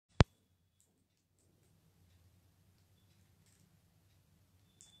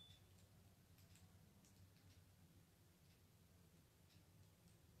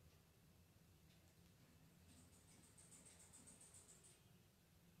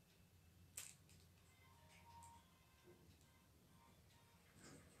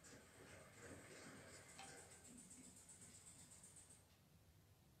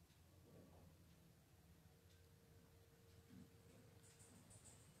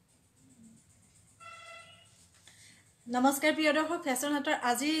নমস্কাৰ প্ৰিয় দৰ্শক ফেশ্বন হাটৰ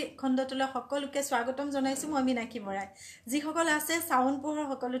আজি খণ্ডটোলৈ সকলোকে স্বাগতম জনাইছো মই মিনাক্ষী বৰাই যিসকল আছে সাউণ্ড পোহৰ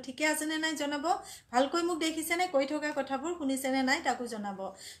সকলো ঠিকে আছে নে নাই জনাব ভালকৈ মোক দেখিছে নে কৈ থকা কথাবোৰ শুনিছে নে নাই তাকো জনাব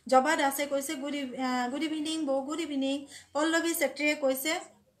জবা দাসে কৈছে গুড ইভিনিং বো গুড ইভিনিং পল্লৱী সেত্ৰীয়ে কৈছে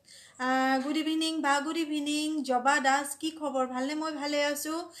গুড ইভিনিং বা গুড ইভিনিং জবা দাস কি খবৰ ভালনে মই ভালে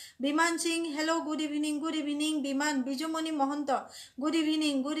আছো বিমান সিং হেল্ল গুড ইভিনিং বিমান Bijumoni Mahanta good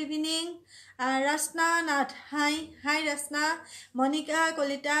evening Rasna Nath, hi Rasna, Monica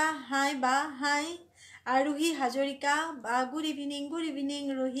Kolita, hi ba, hi, Ruhi Hajorika, ba, good evening,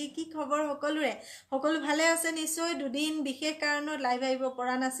 Ruhi, ki khobor hokolure, hokol bhale ase nisoy, dudin bishek karonot live aibo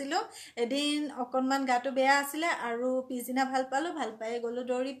pora nasilo, edin okonman gato beya asile, aru pizina bhal pae golo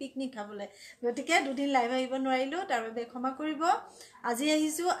dori picnic khabole. Gotike dudin live aibo noarilo, tarbabe khoma koribo, aji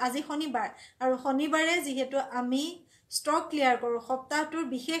ahisu, aji shonibar, aru shonibare jihetu ami stock clear কৰো সপ্তাহটোৰ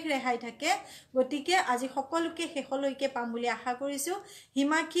বিশেষ ৰেহাই থাকে গতিকে আজি সকলোকে শেষলৈকে পাম বুলি আশা কৰিছো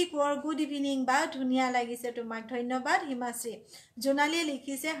হিমাক্ষী কোৱাৰ গুড ইভিনিং বা ধুনিয়া লাগিছে তোমাক ধন্যবাদ হিমাশ্ৰী জোনালীয়ে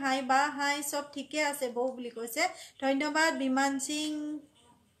লিখিছে হাই বা হাই সব ঠিকে আছে বৌ বুলি কৈছে ধন্যবাদ বিমান সিং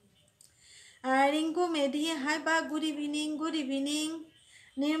ৰিংকু মেধি হাই বা good evening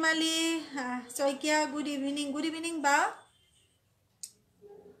Nirmali Saikia good evening বা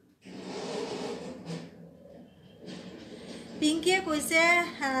পিংকিয়ে কৈছে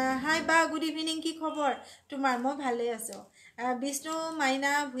হাই বা গুড ইভিনিং কি খবৰ তোমাৰ মই ভালে আছো বিষ্ণু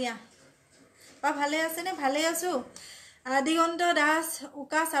মাইনা ভুয়া বা ভালে আছে নে ভালে আছো দিগন্ত দাস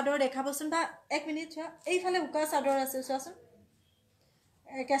উকা চাদৰ দেখাবচোন বা এক মিনিট চোৱা এইফালে উকা চাদৰ আছে চোৱাচোন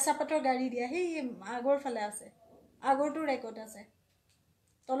কেঁচা পাতৰ গাড়ী দিয়া সেই আগৰ ফালে আছে আগৰটো ৰেকৰ্ড আছে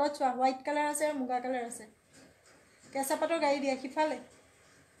তলত চোৱা হোৱাইট কালাৰ আছে আৰু মুগা কালাৰ আছে কেঁচা পাতৰ গাড়ী দিয়া সিফালে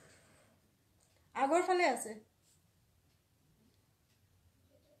আগৰ ফালে আছে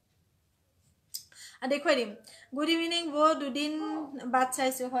দেখুৱাই দিম গুড ইভিনিং বো দুদিন বাদ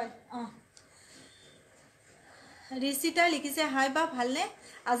চাইছো হয় ঋষিতা লিখিছে হাই বা ভালনে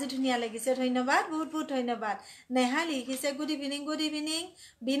আজি ধুনিয়া লাগিছে ধন্যবাদ বহুত ধন্যবাদ নেহা লিখিছে গুড ইভিনিং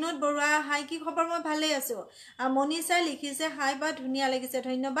বিনোদ বৰুৱা হাই কি খবৰ মই ভালে আছো মনিষা লিখিছে হাই বা ধুনিয়া লাগিছে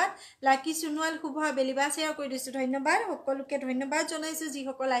ধন্যবাদ লাকি সুনুৱাল শুভ বেলিবা শেয়াৰ কৰি দিছো ধন্যবাদ সকলোকে ধন্যবাদ জনাইছো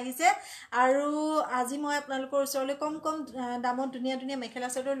যিসকল আহিছে আৰু আজি মই আপোনালোকৰ ওচৰলৈ কম দামত ধুনিয়া মেখেলা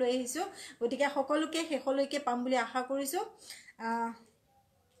চাদৰ লৈ আহিছো গতিকে সকলোকে শেষলৈকে পাম বুলি আশা কৰিছো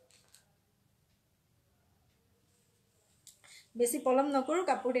বেছি পলম নকৰো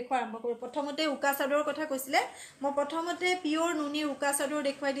কাপোৰ দেখুৱা আৰম্ভ কৰো প্ৰথমতে উকা চাদৰৰ কথা কৈছিলে মই প্ৰথমতে পিওৰ নুনিৰ উকা চাদৰ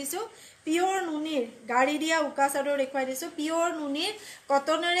দেখুৱাই দিছো পিওৰ নুনিৰ গাড়ী দিয়া উকা চাদৰ দেখুৱাই দিছো পিওৰ নুনিৰ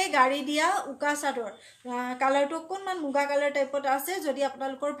কটনৰে গাড়ী দিয়া উকা চাদৰ কালাৰটো অকনমান মুগা কালাৰ টাইপত আছে যদি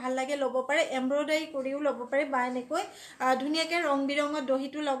আপোনালোকৰ ভাল লাগে ল'ব পাৰে এমব্ৰয়ডাৰী কৰিও ল'ব পাৰে বা এনেকৈ ধুনিয়াকৈ ৰং বিৰঙৰ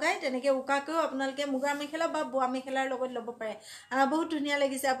দহিটো লগাই তেনেকৈ উকাকেও আপোনালোকে মুগা মেখেলা বা বোৱা মেখেলাৰ লগত ল'ব পাৰে বহুত ধুনিয়া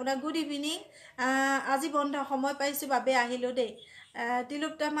লাগিছে আপোনাৰ গুড ইভিনিং আজি বন্ধ সময় পাইছো বাবে আহিলো দেই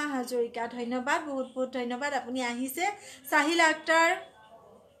তিলোত্তমা হাজৰিকা ধন্যবাদ বহুত ধন্যবাদ আপুনি আহিছে সাহিল আক্তাৰ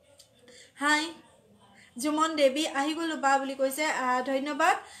হাই জুমন দেৱী আহি গলো বা বুলি কৈছে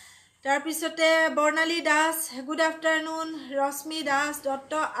ধন্যবাদ তাৰ পিছতে বৰ্ণালী দাস গুড আফটাৰনুন ৰশ্মি দাস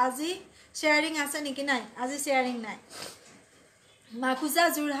দত্ত আজি শেয়াৰিং আছে নেকি নাই আজি শেয়াৰিং নাই মাকুজা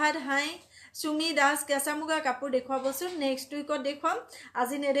জুৰহাট হাই সুমি দাস কেঁচা মুগা কাপোৰ দেখুৱাবচোন নেক্সট উইকত দেখুৱাম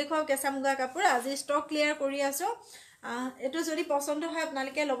আজি নেদেখুৱাও কেঁচা মুগা কাপোৰ আজি ষ্টক ক্লিয়াৰ কৰি আছো এটো যদি পছন্দ হয়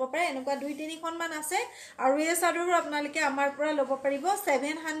আপোনালোকে ল'ব পাৰে এনেকুৱা 2-3খন মান আছে আৰু এই চাদৰো আপোনালোকে আমাৰ পৰা ল'ব পাৰিব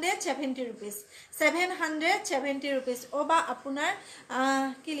 770 रुपीस 770 रुपीस ওবা আপোনাৰ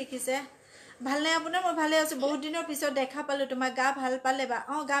কি লিখিছে ভালনে আপোনাৰ মই ভালে আছো বহুত দিনৰ পিছত দেখা পালো তোমাক গা ভাল পালে বা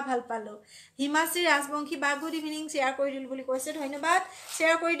গা ভাল পালো হিমাশ্ৰী ৰাজবংশী বা গুড ইভিনিং শেয়াৰ কৰি দিল বুলি কৈছে ধন্যবাদ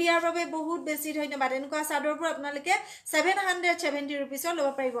শেয়াৰ কৰি দিয়াৰ বাবে বহুত বেছি ধন্যবাদ এনেকুৱা চাদৰবোৰ আপোনালোকে 770 रुपीस ল'ব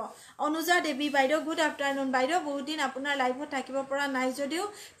পাৰিব অনুজা দেৱী বাইদেউ গুড আফটাৰনুন বাইদেউ বহুত দিন আপোনাৰ লাইভত থাকিব পৰা নাই যদিও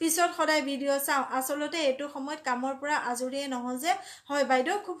পিছত সদায় ভিডিঅ চাও আসলতে এটো সময়ত কামৰ পৰা আজৰিয়ে নহয় যে হয়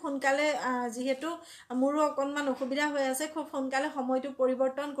বাইদেউ খুব সোনকালে যেহেতু মোৰো অকনমান অসুবিধা হৈ আছে খুব সোনকালে সময়টো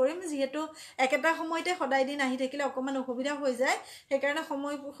পৰিৱৰ্তন কৰিম যেহেতু একেটা সময়তে সদায় দিন আহি থাকিলে অকমান অসুবিধা হৈ যায় সেইকাৰণে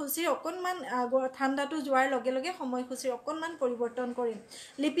সময়সূচী অকনমান ঠাণ্ডাটো যোৱাৰ লগে লগে সময়সূচীৰ অকনমান পৰিৱৰ্তন কৰিম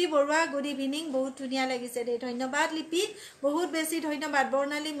লিপি বৰুৱা গুড ইভিনিং বহুত ধুনিয়া লাগিছে দেই ধন্যবাদ লিপি বহুত বেছি ধন্যবাদ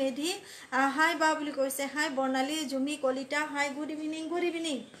বৰ্ণালী মেধি হাই বা বুলি কৈছে হাই বৰ্ণালী জুমি কলিতা হাই গুড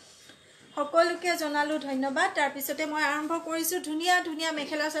ইভিনিং সকলোকে জনালো ধন্যবাদ তাৰ পিছতে মই আৰম্ভ কৰিছো ধুনিয়া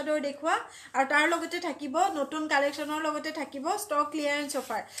মেখেলা চাদৰ দেখুৱা আৰু তাৰ লগতে থাকিব নতুন কালেকচনৰ লগতে থাকিব ষ্টক ক্লিয়াৰেন্স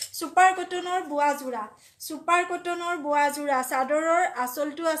অফাৰ সুপাৰ কটনৰ বোৱা জোৰা চাদৰৰ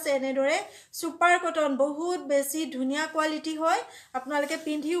আচলটো আছে এনেদৰে সুপাৰ কটন বহুত বেছি ধুনিয়া কোৱালিটি হয় আপোনালোকে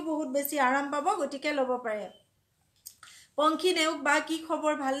পিন্ধিও বহুত বেছি আৰাম পাব গতিকে ল'ব পাৰে পংখী নেউক বা কি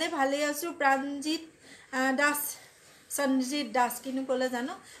খবৰ ভালনে ভালে আছো প্ৰাণজিৎ দাস সঞ্জিত দাস কিনো ক'লে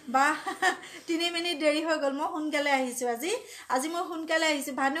জানো বা 3 মিনিট দেৰি হৈ গ'ল মই সোনকালে আহিছোঁ আজি মই সোনকালে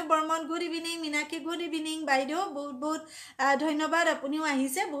আহিছোঁ ভানু Barman good evening Minakshi good evening বাইদেউ বহুত বহুত ধন্যবাদ আপুনিও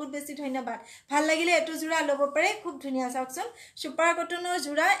আহিছে বহুত বেছি ধন্যবাদ ভাল লাগিলে এটো জোৰা ল'ব পাৰে খুব ধুনীয়া চাওকচোন সুপাৰ কটনৰ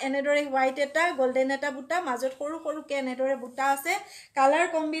জোৰা এনেদৰে হোৱাইট এটা গোল্ডেন এটা বুটা মাজত সৰু সৰুকে এনেদৰে বুটা আছে কালাৰ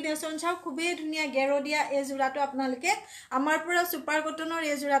কম্বিনেশ্যন চাওক খুবেই ধুনীয়া গেৰো দিয়া এই জোৰাটো আপোনালোকে আমাৰ পৰা সুপাৰ কটনৰ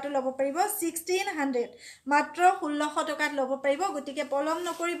এই জোৰাটো ল'ব পাৰিব 1600 মাত্ৰ 1600 টকাত ল'ব পাৰিব গতিকে পলম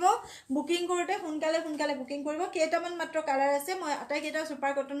নকৰিব বুকিং কৰোতে সোনকালে বুকিং কৰিব কেইটামান মাত্ৰ কালাৰ আছে মই আটাইকেইটা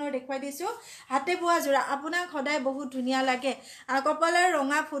সুপাৰ কটনৰ দেখুৱাই দিছো হাতে বোৱা জোৰা আপোনাক সদায় বহুত ধুনীয়া লাগে কপালৰ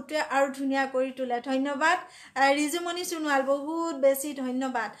ৰঙা ফুটে আৰু ধুনীয়া কৰি তোলে ধন্যবাদ ৰিজুমণি সোণোৱাল বহুত বেছি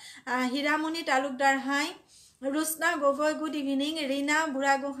ধন্যবাদ হীৰামণি তালুকদাৰ হাই ৰুচনা গগৈ গুড ইভিনিং ৰীনা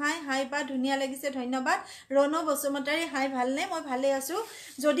বুঢ়াগোহাঁই হাই বা ধুনীয়া লাগিছে ধন্যবাদ ৰণু বসুমতাৰী হাই ভালনে মই ভালে আছো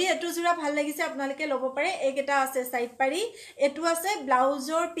যদি এটো জোৰা ভাল লাগিছে আপোনালোকে ল'ব পাৰে এইকেইটা আছে সাইড পাৰি এটো আছে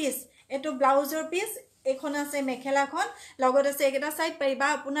ব্লাউজৰ পিস এটো ব্লাউজৰ পিস এখন আছে মেখেলাখন লগত আছে এইকেইটা সাইড পাৰি বা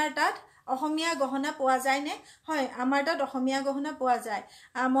আপোনাৰ তাত অসমীয়া গহনা পোৱা যায় নে হয় আমাৰ তাত অসমীয়া গহনা পোৱা যায়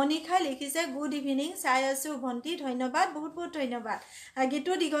মনিকা লিখিছে গুড ইভিনিং চাই আছো ভন্টি ধন্যবাদ বহুত বহুত ধন্যবাদ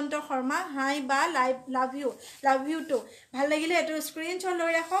গীতু দিগন্ত শৰ্মা হাই বা লাভ ইউ টু ভাল লাগিলে এটো স্ক্ৰিনশ্বট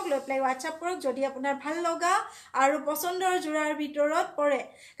লৈ ৰাখক লৈ প্লে WhatsApp কৰক যদি আপোনাৰ ভাল লগা আৰু পছন্দৰ জোৰাৰ ভিতৰত পৰে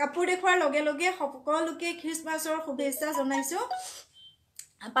কাপোৰ দেখুৱাৰ লগে লগে সকলোকে খ্ৰীষ্টমাছৰ শুভেচ্ছা জনাইছো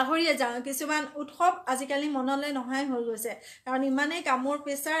পাহৰিয়ে যাওঁ কিছুমান উৎসৱ আজিকালি মনলৈ নহয় হৈ গৈছে কাৰণ ইমানেই কামৰ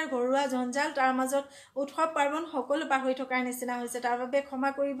প্ৰেছাৰ ঘৰুৱা জঞ্জাল তাৰ মাজত উৎসৱ পাৰ্বণ সকলো পাহৰি থকাৰ নিচিনা হৈছে তাৰ বাবে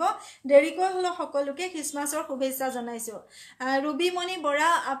ক্ষমা কৰিব দেৰিকৈ হলো সকলোকে খ্ৰীষ্টমাছৰ শুভেচ্ছা জনাইছো ৰুবিমণি বৰা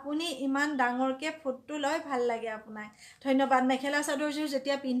আপুনি ইমান ডাঙৰকে ফটো লয় ভাল লাগে আপোনাক ধন্যবাদ মেখেলা চাদৰযোৰ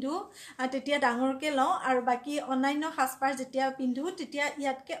যেতিয়া পিন্ধো তেতিয়া ডাঙৰকে লওঁ আৰু বাকি অন্যান্য সাজপাৰ যেতিয়া পিন্ধো তেতিয়া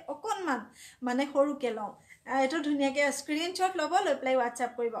ইয়াতকে অকনমান মানে সৰুকে লওঁ এটো ধুনীয়াকে স্ক্ৰিনশ্বট ল'ব লৈ প্লে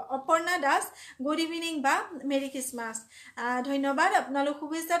WhatsApp কৰিব অপৰ্ণা দাস গুড ইভিনিং বা মেৰি খ্ৰীষ্টমাছ ধন্যবাদ আপোনালোক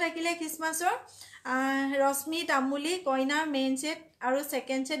শুভেচ্ছা থাকিলে খ্ৰীষ্টমাছৰ ৰশ্মি তামুলি কইনাৰ মেইন সেট আৰু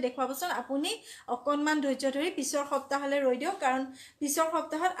সেকেন্ড সেট দেখুৱাবচোন আপুনি অকনমান ধৈৰ্য ধৰি পিছৰ সপ্তাহলৈ ৰৈ দিও কাৰণ পিছৰ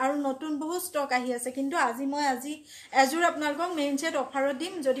সপ্তাহত আৰু নতুন বহুত ষ্টক আহি আছে কিন্তু আজি এজোৰ আপোনালোকক মেইন সেট অফাৰত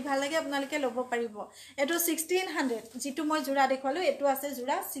দিম যদি ভাল লাগে আপোনালোকে ল'ব পাৰিব এটো 1600 যেটো মই জোৰা দেখুৱালো এটো আছে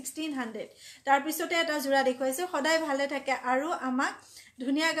জোৰা 1600 তাৰ পিছতে এটা জোৰা দেখুৱাইছো সদায় ভালে থাকে আৰু আমাক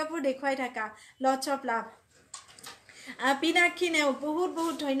ধুনীয়া কাপোৰ দেখুৱাই থাকা লটস অফ লাভ পিনাক্ষী নেও বহুত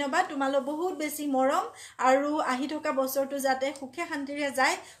বহুত ধন্যবাদ তোমালোক বহুত বেছি মৰম আৰু আহি থকা বছৰটো যাতে সুখে শান্তিৰে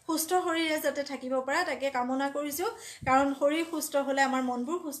যায় সুস্থ শৰীৰে যাতে থাকিব পৰা তাকে কামনা কৰিছো কাৰণ শৰীৰ সুস্থ হলে আমাৰ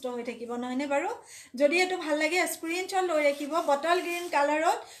মনবোৰ সুস্থ হৈ থাকিব নহয়নে বাৰু যদি এটো ভাল লাগে স্ক্ৰিনশ্বট লৈ ৰাখিব বটল গ্ৰীন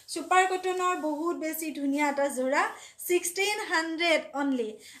কালাৰত সুপাৰ কটনৰ বহুত বেছি ধুনীয়া এটা জোৰা 1600 অনলি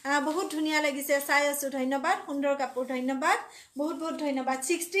বহুত ধুনীয়া লাগিছে চাই আছো ধন্যবাদ সুন্দৰ কাপোৰ ধন্যবাদ বহুত বহুত ধন্যবাদ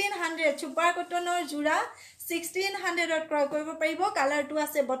 1600 সুপাৰ কটনৰ জোৰা 1600 ক্ৰয় কৰিব পাৰিব কালাৰটো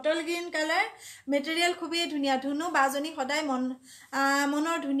আছে বটল গ্ৰীন কালাৰ মেটেৰিয়েল খুবেই ধুনীয়া ধুনু বাজনী সদায়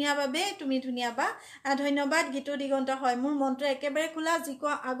মনৰ ধুনীয়া বাবে তুমি ধুনীয়া বা ধন্যবাদ গীতু দিগন্ত হয় মোৰ মনটো একেবাৰে খোলা যি ক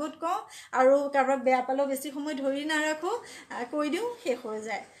আগত ক আৰু কাৰোবাক বেয়া পালো বেছি সময় ধৰি নাৰাখো কৈ দিও শেষ হৈ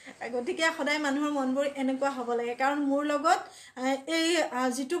যায় গতিকে সদায় মানুহৰ মনবোৰ এনেকুৱা হ'ব লাগে কাৰণ মোৰ লগত এই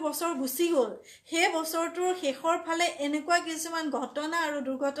যেটো বছৰ গুচি গ'ল সেই বছৰটোৰ শেষৰ ফালে এনেকুৱা কিছুমান ঘটনা আৰু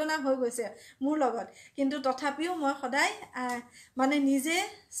দুৰ্ঘটনা হৈ গৈছে মোৰ লগত কিন্তু তথাপিও মই সদায় মানে নিজে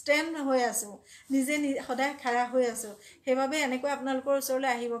ষ্টেণ্ড হৈ আছো নিজে সদায় খাৰা হৈ আছো সেইবাবে এনেকৈ আপোনালোকৰ ওচৰলৈ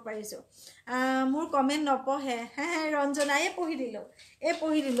আহিব পাৰিছো মোৰ কমেন্ট নপঢ়ে ৰঞ্জনা এই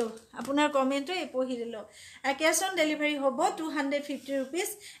পঢ়ি দিলো আপোনাৰ কমেন্টটো এই পঢ়ি দিলো কেশ অন ডেলিভাৰী হ'ব 250 रुपीस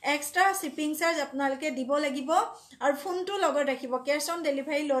এক্সট্ৰা শিপিং চাৰ্জ আপোনালোকে দিব লাগিব আৰু ফোনটো লগত ৰাখিব কেশ অন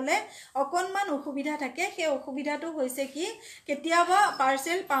ডেলিভাৰী ললে অকনমান অসুবিধা থাকে সেই অসুবিধাটো হৈছে কি কেতিয়াবা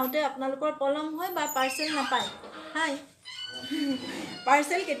পাৰ্সেল পাওঁতে আপোনালোকৰ পলম হয় বা পাৰ্সেল নাপায় হাই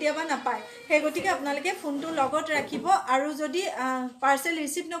পাৰ্সেল কেতিয়াবা নাপায় সেই গতিকে আপোনালোকে ফোনটো লগত ৰাখিব আৰু যদি পাৰ্সেল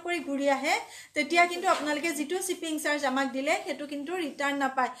ৰিসিভ নকৰি ঘূৰি আহে তেতিয়া কিন্তু আপোনালোকে যেটো শিপিং চাৰ্জ আমাক দিলে হেতু কিন্তু ৰিটাৰ্ণ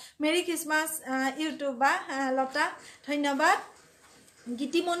নাপায় মেৰি খ্ৰীষ্টমাছ ইউটিউব বা লতা ধন্যবাদ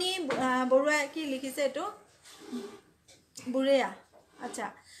গীতিমণি বৰুৱা কি লিখিছে এটো বুৰেয়া আচ্ছা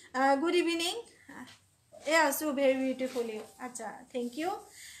গুড ইভিনিং আছো ভেৰি বিউটিফুলি আচ্ছা থ্যাংক ইউ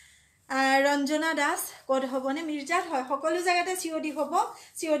ৰঞ্জনা দাস ক'ত হ'বনে মিৰ্জাত হয় সকলো জেগাতে COD হ'ব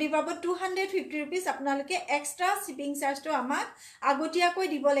COD পাব 250 rupees আপোনালোকে এক্সট্ৰা শিপিং চাৰ্জটো আমাক আগতীয়াকৈ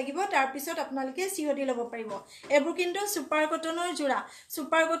দিব লাগিব তাৰ পিছত আপোনালোকে COD ল'ব পাৰিব এবোৰ কিন্তু সুপাৰ কটনৰ জোৰা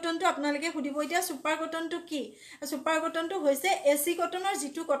সুপাৰ কটনটো আপোনালোকে সুধিব এতিয়া সুপাৰ কটনটো কি সুপাৰ কটনটো হৈছে AC কটনৰ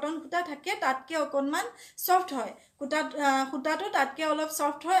যিটো কটন সূতা থাকে তাতকে অকনমান সফট হয় সূতাটো তাতকে অলপ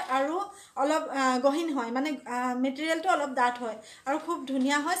সফট হয় আৰু অলপ গহীন হয় মানে মেটেৰিয়েলটো অলপ ডাঠ হয় আৰু খুব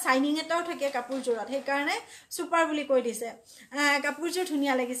ধুনিয়া হয় শাইনিং এটাও থাকে কাপোৰজোৰত সেই কাৰণে সুপাৰ বুলি কৈ দিছে কাপোৰজোৰ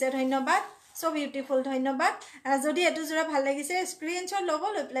ধুনিয়া লাগিছে ধন্যবাদ সো বিউটিফুল ধন্যবাদ যদি এটো জোৰা ভাল লাগিছে স্ক্ৰিনশ্বট ল'ব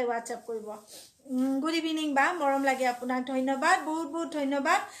লৈ প্লে WhatsApp কৰিব গুড ইভিনিং বা মৰম লাগে আপোনাক ধন্যবাদ বহুত বহুত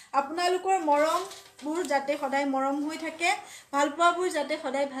ধন্যবাদ আপোনালোকৰ মৰমবোৰ যাতে সদায় মৰম হৈ থাকে ভালপোৱাবোৰ যাতে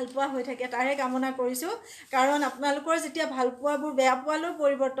সদায় ভালপোৱা হৈ থাকে তাৰে কামনা কৰিছো কাৰণ আপোনালোকৰ যেতিয়া ভালপোৱাবোৰ বেয়া পোৱালৈ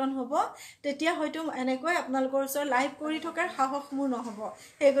পৰিৱৰ্তন হ'ব তেতিয়া হয়তো এনেকৈ আপোনালোকৰ ওচৰত লাইভ কৰি থকাৰ সাহস মোৰ নহ'ব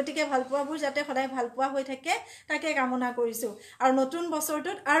এই গতিকে ভালপোৱাবোৰ যাতে সদায় ভালপোৱা হৈ থাকে তাকে কামনা কৰিছো আৰু নতুন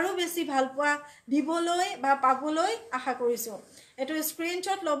বছৰটোত আৰু বেছি ভালপোৱা দিবলৈ বা পাবলৈ আশা কৰিছো এটো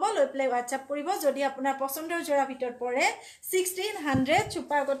স্ক্ৰিনশ্বট ল'ব লৈ প্লে WhatsApp কৰিব যদি আপোনাৰ পছন্দৰ জোৰা ভিতৰত পৰে 1600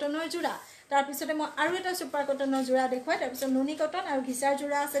 সুপাৰ কটনৰ জোৰা তাৰ পিছতে মই আৰু এটা সুপাৰ কটনৰ জোৰা দেখুৱাই তাৰ পিছত নুনি কটন আৰু ঘিচাৰ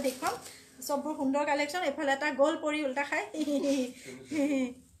জোৰা আছে দেখুৱাম সববোৰ সুন্দৰ কালেকচন এফালে এটা গোল পৰি উল্টা খাই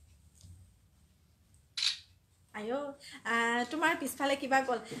আয়ো তোমাৰ পিছফালে কিবা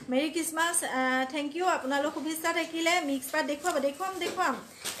কল মেৰি ক্ৰিসমাস থ্যাংক ইউ আপোনালোক শুভেচ্ছা থাকিলে মিক্স পাট দেখুৱাম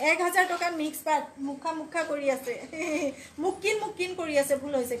 1000 টকাত মিক্স পাট মুখা কৰি আছে মুকিন কৰি আছে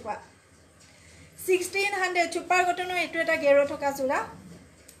ভুল হৈছে কোৱা 1600 সুপাৰ কটনৰ এটো এটা গেৰো থকা জোৰা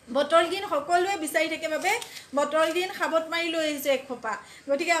বটল গিন সকলোৱে বিচাৰি থাকে বাবে বটল গিন খাবত মাৰি লৈ আহিছে এক খোপা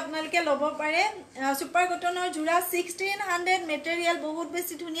গতিকে আপোনালোকে ল'ব পাৰে সুপাৰ কটনৰ জোৰা 1600 মেটেৰিয়েল বহুত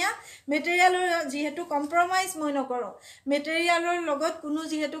বেছি ধুনিয়া মেটেৰিয়েলৰ যেহেতু কম্প্ৰমাইজ মই নকৰো মেটেৰিয়েলৰ লগত কোনো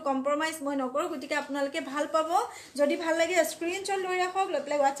যেহেতু কম্প্ৰমাইজ মই নকৰো গতিকে আপোনালোকে ভাল পাব যদি ভাল লাগে স্ক্ৰিনশ্বট লৈ ৰাখক লৈ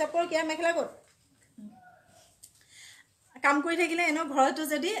প্লে WhatsAppৰ কিয়া মেখেলা ক'ত কাম কৰি থাকিলে এনো ঘৰটো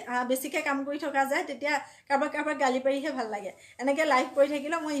যদি বেছিকে কাম কৰি থকা যায় তেতিয়া কাবাক গালি পাৰিহে ভাল লাগে এনেকে লাইভ কৰি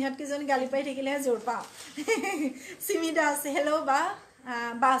থাকিলে মই ইহত কিজন গালি পাৰি থাকিলে জোৰ পাওঁ সিমিদা আছে হেল্ল বা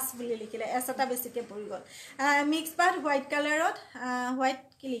বাস বুলি লিখিলে এছটা বেছিকে পৰি গল মিক্স পাট হোৱাইট কালাৰত হোৱাইট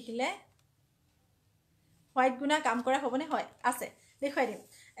কি লিখিলে হোৱাইট গুণা কাম কৰা হ'বনে হয় আছে দেখুৱাই দিম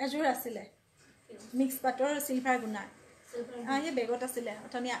এজোৰ আছিলে মিক্স পাটৰ সিলভাৰ গুণা এই বেগত আছিলে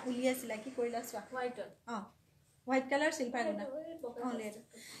অথনি উলিয়াইছিলা কি কৰিলা চোৱা হোৱাইটত হোৱাইট কালাৰ সিলভাৰ গুণা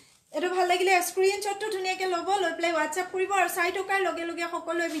এটো ভাল লাগিলে স্ক্ৰিনশ্বটটো ধুনিয়াকে ল'ব লৈ প্লে WhatsApp কৰিব আৰু 6 টকাৰ লগে লগে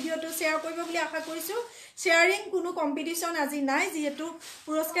সকলোৱে ভিডিওটো শেয়াৰ কৰিব বুলি আশা কৰিছো শেয়াৰিং কোনো কম্পিটিশন আজি নাই যেহেতু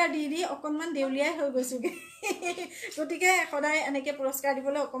পুৰস্কাৰ দি অকনমান দেউলিয়াই হৈ গৈছোগে গতিকে সদায় এনেকে পুৰস্কাৰ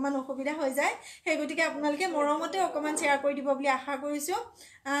দিবলৈ অকমান অসুবিধা হৈ যায় সেই গতিকে আপোনালোকে মৰমতে অকমান শেয়াৰ কৰি দিব বুলি আশা কৰিছো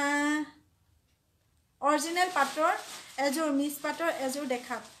অৰিজিনাল পাটৰ এজোৰ মিক্স পাটৰ এজোৰ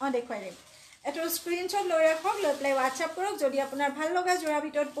দেখুৱাই দিম এটো স্ক্ৰিনশ্বট লৈ ৰাখক লৈ প্লে WhatsApp কৰক যদি আপোনাৰ ভাল লগা জোৰা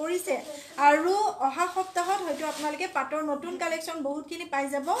ভিতৰত পৰিছে আৰু অহা সপ্তাহত হয়তো আপোনালোকে পাটৰ নতুন কালেকচন বহুতখিনি পাই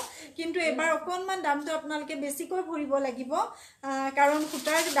যাব কিন্তু এবাৰ অকনমান দামটো আপোনালোকে বেছিকৈ ভৰিব লাগিব কাৰণ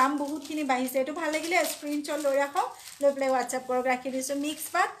সূতাৰ দাম বহুতখিনি বাঢ়িছে এটো ভাল লাগিলে স্ক্ৰিনশ্বট লৈ ৰাখক লৈ প্লে WhatsApp কৰক ৰাখি দিছো মিক্স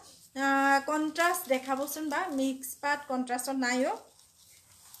পাট কন্ট্ৰাস্ট দেখাবচোন বা মিক্স পাট কন্ট্ৰাস্টত নাইও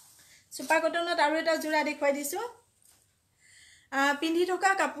সুপাৰ কটনত আৰু এটা জোৰা দেখুৱাই দিছো পিন্ধি থকা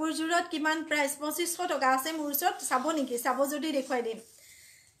কাপোৰজোৰত কিমান প্ৰাইস 2500 টকা আছে মোৰ ওচৰত চাব নেকি চাব যদি দেখুৱাই দিম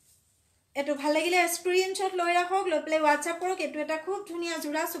এটো ভাল লাগিলে স্ক্ৰিনশ্বট লৈ ৰাখক লৈ প্লে WhatsApp কৰক এটো এটা খুব ধুনিয়া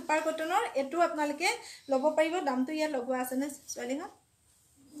জোৰা সুপাৰ কটনৰ এটো আপোনালোকে ল'ব পাৰিব দামটো ইয়াত লগোৱা আছে নে ছোৱালীঙা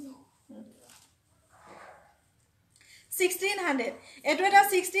 1600 এটো এটা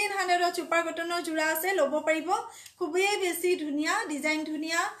 1600 ৰ সুপাৰ কটনৰ জোৰা আছে ল'ব পাৰিব খুবেই বেছি ধুনিয়া ডিজাইন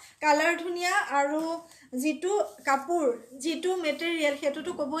ধুনিয়া কালাৰ ধুনিয়া আৰু জিটু কাপোৰ জিটু মেটেৰিয়েল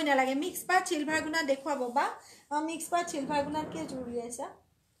হেতুটো কবই নালাগে মিক্স পাট সিলভাৰ গুণা দেখুৱাব বা মিক্স পাট সিলভাৰ গুণাত কি জুৰি আছে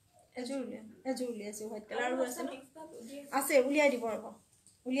এজুৰ উলিয়াইছে হোৱাইট কালাৰ আছে উলিয়াই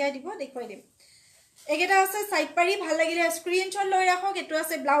দিব দেখুৱাই দিম একেটা আছে সাইড পাৰি ভাল লাগিলে স্ক্ৰিনশ্বট লৈ ৰাখক এটো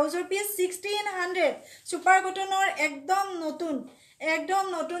আছে ব্লাউজৰ পিস 1600 সুপাৰ কটনৰ একদম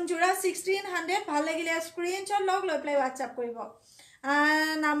নতুন জোৰা 1600 ভাল লাগিলে স্ক্ৰিনশ্বট লওক লৈ প্লে WhatsApp কৰিব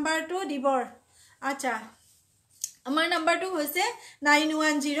নাম্বাৰটো দিবৰ আচ্ছা আমাৰ নাম্বাৰটো হৈছে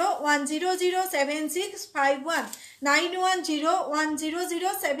 9101007651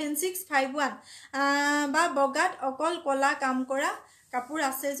 9101007651 বা বগাত অকল কলা কাম কৰা কাপোৰ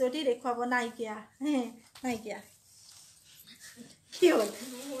আছে যদি দেখুৱাব নাইকিয়া কি হ'ল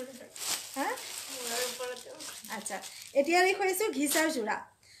হা আচ্ছা এতিয়া দেখুৱাইছো ঘিচাৰ জোৰা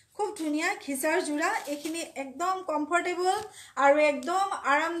খুব ধুনীয়া ঘিচাৰ জোৰা এইখিনি একদম কমফৰ্টেবল আৰু একদম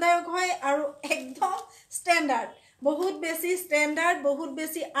আৰামদায়ক হয় আৰু একদম ষ্টেণ্ডাৰ্ড বহুত বেছি ষ্টেণ্ডাৰ্ড বহুত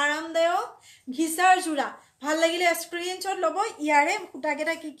বেছি আৰামদায়ক ঘিচাৰ জোৰা ভাল লাগিলে স্ক্ৰীনশ্বট ল'ব ইয়াৰে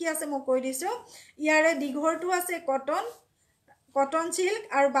সূতাকেইটা কি আছে মই কৈ দিছোঁ ইয়াৰে দীঘৰটো আছে কটন সিল্ক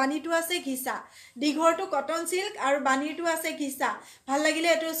আৰু বাণীটো আছে ঘিচা দীঘৰটো কটন সিল্ক আৰু বাণীটো আছে ঘিচা ভাল লাগিলে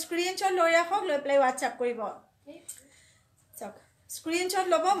এইটো স্ক্ৰীনশ্বট লৈ ৰাখক লৈ পেলাই হোৱাটছআপ কৰিব চাওক স্ক্ৰীনশ্বট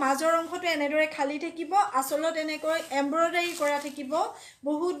ল'ব মাজৰ অংশটো এনেদৰে খালী থাকিব আচলত এনেকৈ এমব্ৰইডাৰী কৰা থাকিব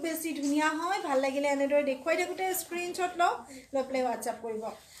বহুত বেছি ধুনীয়া হয় ভাল লাগিলে এনেদৰে দেখুৱাই থাকোঁতে স্ক্ৰীনশ্বট লওক লৈ পেলাই হোৱাটছআপ কৰিব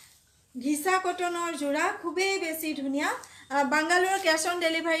ঘিচা কটনৰ যোৰা খুবেই বেছি ধুনীয়া বাংগালোৰৰ কেছ অন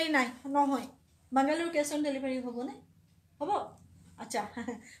ডেলিভাৰী নাই নহয় বাংগালোৰৰ কেছ অন ডেলিভাৰী হ'বনে হ'ব আচ্ছা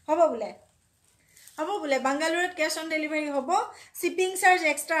হ'ব বোলে বাংগালোৰত কেছ অন ডেলিভাৰী হ'ব শ্বিপিং চাৰ্জ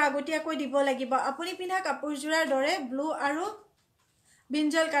এক্সট্ৰা আগতীয়াকৈ দিব লাগিব আপুনি পিন্ধা কাপোৰযোৰাৰ দৰে ব্লু আৰু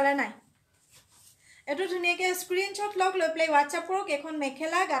বিঞ্জল কালাৰ নাই এইটো ধুনীয়াকৈ স্ক্ৰীনশ্বট লওক লৈ পেলাই হোৱাটছআপ কৰক এখন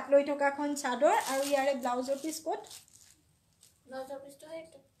মেখেলা গাত লৈ থকাখন চাদৰ আৰু ইয়াৰে ব্লাউজৰ পিচ ক'ত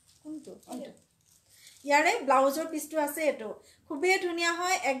কোনটো ইয়াৰে ব্লাউজৰ পিচটো আছে এইটো খুবেই ধুনীয়া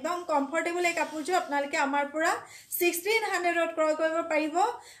হয় একদম কমফৰ্টেবল এই কাপোৰযোৰ আপোনালোকে আমাৰ পৰা 1600ত ক্ৰয় কৰিব পাৰিব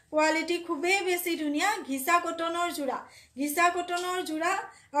কোৱালিটি খুবেই বেছি ধুনীয়া ঘিচা কটনৰ যোৰা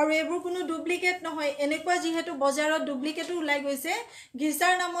আৰু এইবোৰ কোনো ডুপ্লিকেট নহয় এনেকুৱা যিহেতু বজাৰত ডুপ্লিকেটো ওলাই গৈছে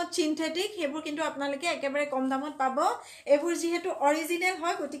ঘিচাৰ নামত চিন্থেটিক সেইবোৰ কিন্তু আপোনালোকে একেবাৰে কম দামত পাব এইবোৰ যিহেতু অৰিজিনেল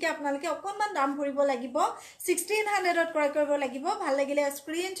হয় গতিকে আপোনালোকে অকণমান দাম ভৰিব লাগিব 1600ত ক্ৰয় কৰিব লাগিব ভাল লাগিলে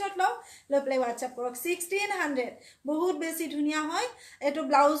স্ক্ৰীনশ্বট লওক লৈ পেলাই হোৱাটছআপ কৰক 1600 বহুত বেছি ধুনীয়া হয় এইটো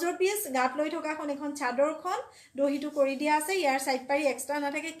ব্লাউজৰ পিচ গাত লৈ থকাখন এখন চাদৰখন দহিটো কৰি দিয়া আছে ইয়াৰ সাইড পাৰি এক্সট্ৰা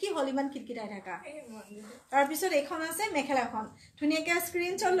নাথাকে কি হল ইমান খিটখিটাই থাকা তাৰপিছত এখন আছে মেখেলাখন ধুনীয়াকৈ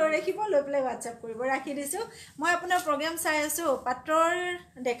স্ক্ৰীনশ্বট লৈ ৰাখিব লৈ পেলাই হোৱাটছআপ কৰিব ৰাখি দিছোঁ মই আপোনাৰ প্ৰগ্ৰাম চাই আছোঁ পাটৰ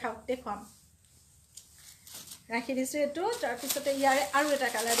দেখুৱাম ৰাখি দিছোঁ এইটো তাৰপিছতে ইয়াৰে আৰু এটা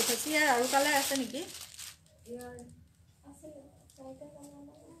কালাৰ দেখাইছোঁ ইয়াৰ আৰু কালাৰ আছে নেকি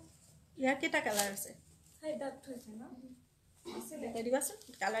ইয়াৰ কেইটা কালাৰ আছে দেখাই দিবাচোন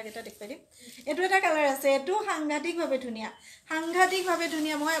কালাৰকেইটা দেখুৱাই দিম এইটো এটা কালাৰ আছে এইটো সাংঘাতিকভাৱে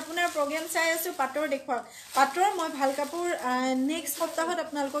ধুনীয়া মই আপোনাৰ প্ৰগ্ৰেম চাই আছোঁ পাটৰ দেখুৱাওক পাটৰ মই ভাল কাপোৰ নেক্সট সপ্তাহত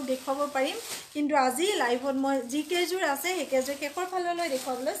আপোনালোকক দেখুৱাব পাৰিম কিন্তু আজি লাইভত মই যি কেইযোৰ আছে সেই কেইযোৰ শেষৰ ফাললৈ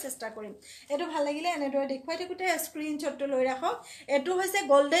দেখুৱাবলৈ চেষ্টা কৰিম এইটো ভাল লাগিলে এনেদৰে দেখুৱাই থাকোঁতে স্ক্ৰীনশ্বটটো লৈ ৰাখক এইটো হৈছে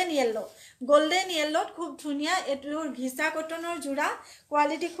গল্ডেন য়েল্লোত খুব ধুনীয়া এইটোৰ ঘিচা কটনৰ যোৰা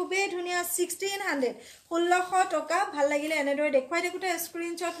কোৱালিটি খুবেই ধুনীয়া 1600 টকা ভাল লাগিলে এনেদৰে দেখুৱাই থাকোঁতে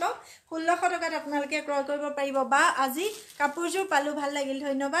স্ক্ৰীনশ্বট লওক 1600 টকাত আপোনালোকে ক্ৰয় কৰিব পাৰিব বা আজি কাপোৰযোৰ পালোঁ ভাল লাগিল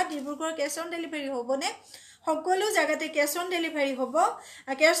ধন্যবাদ ডিব্ৰুগড় কেছ অন ডেলিভাৰী হ'বনে সকলো জায়গাতে কেছ অন ডেলিভাৰী হ'ব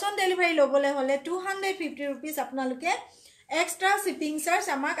কেছ অন ডেলিভাৰী ল'বলৈ হ'লে 250 rupees আপোনালোকে এক্সট্ৰা শ্বিপিং চাৰ্জ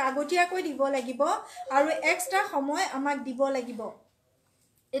আমাক আগতীয়াকৈ দিব লাগিব আৰু এক্সট্ৰা সময় আমাক দিব লাগিব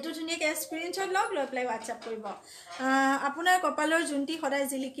এইটো ধুনীয়াকৈ স্ক্ৰীনশ্বট লওক লৈ পেলাই হোৱাটছআপ কৰিব আপোনাৰ কপালৰ জোনটি সদায়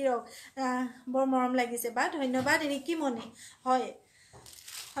জিলিকি ৰওক বৰ মৰম লাগিছে বা ধন্যবাদ ৰিকিমণি হয়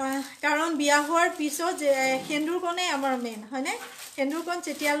কাৰণ বিয়া হোৱাৰ পিছত সেন্দুৰকণেই আমাৰ মেইন হয়নে সেন্দুৰকণ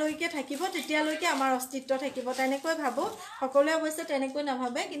যেতিয়ালৈকে থাকিব তেতিয়ালৈকে আমাৰ অস্তিত্ব থাকিব তেনেকৈ ভাবোঁ সকলোৱে অৱশ্যে তেনেকৈ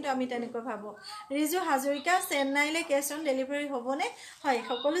নাভাবে কিন্তু আমি তেনেকৈ ভাবোঁ ৰিজু হাজৰিকা চেন্নাইলৈ কেছ অন ডেলিভাৰী হ'বনে হয়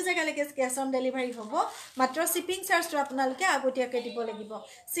সকলো জেগালৈকে কেছ অন ডেলিভাৰী হ'ব মাত্ৰ শ্বিপিং চাৰ্জটো আপোনালোকে আগতীয়াকৈ দিব লাগিব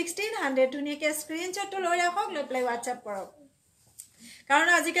 1600 ধুনীয়াকৈ স্ক্ৰীনশ্বটটো লৈ ৰাখক লৈ পেলাই হোৱাটছআপ কৰক কাৰণ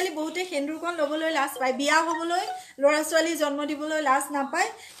আজিকালি বহুতে সেন্দুৰকণ ল'বলৈ লাজ পায় বিয়া হ'বলৈ ল'ৰা ছোৱালী জন্ম দিবলৈ লাজ নাপায়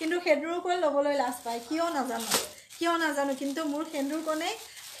কিন্তু সেন্দুৰকণ ল'বলৈ লাজ পায় কিয় নাজানো কিন্তু মোৰ সেন্দুৰকণে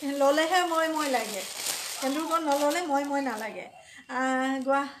ল'লেহে মই লাগে সেন্দুৰকণ নল'লে মই নালাগে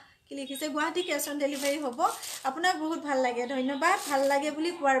কি লিখিছে গুৱাহাটী কেছ অন ডেলিভাৰী হ'ব আপোনাক বহুত ভাল লাগে ধন্যবাদ ভাল লাগে বুলি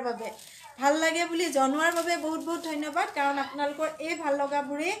কোৱাৰ বাবে ভাল লাগে বুলি জনোৱাৰ বাবে বহুত বহুত ধন্যবাদ কাৰণ আপোনালোকৰ এই ভাল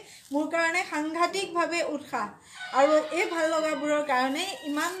লগাবোৰে মোৰ কাৰণে সাংঘাতিকভাৱে উৎসাহ আৰু এই ভাল লগাবোৰৰ কাৰণে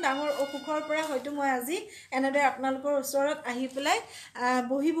ইমান ডাঙৰ অসুখৰ পৰা হয়তো মই আজি এনেদৰে আপোনালোকৰ ওচৰত আহি পেলাই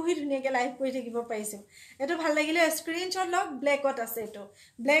বহি ধুনীয়াকৈ লাইভ কৰি থাকিব পাৰিছোঁ এইটো ভাল লাগিলে স্ক্ৰীনশ্বট লওক ব্লেকত আছে এইটো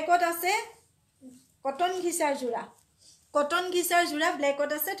ব্লেকত আছে কটন ঘিচাৰ যোৰা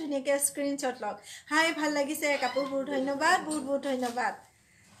ব্লেকত আছে ধুনীয়াকৈ স্ক্ৰীনশ্বট লওক হাই ভাল লাগিছে কাপোৰবোৰ ধন্যবাদ বহুত ধন্যবাদ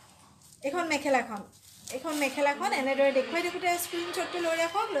এখন মেখেলাখন এনেদৰে দেখুৱাই থাকোঁতে স্ক্ৰীনশ্বটটো লৈ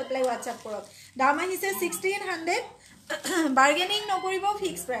ৰাখক লৈ পেলাই হোৱাটছআপ কৰক দাম আহিছে 1600 বাৰ্গেনিং নকৰিব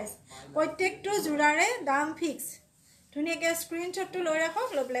ফিক্স প্ৰাইচ প্ৰত্যেকটো যোৰাৰে দাম ফিক্স ধুনীয়াকৈ স্ক্ৰীনশ্বটটো লৈ ৰাখক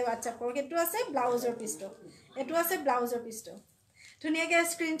লৈ পেলাই হোৱাটছআপ কৰক এইটো আছে ব্লাউজৰ পিচটো ধুনীয়াকৈ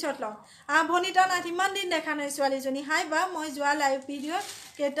স্ক্ৰীনশ্বট লওঁ ভনিতা নাথ ইমান দিন দেখা নাই ছোৱালীজনী হাই বা মই যোৱা লাইভ ভিডিঅ'ত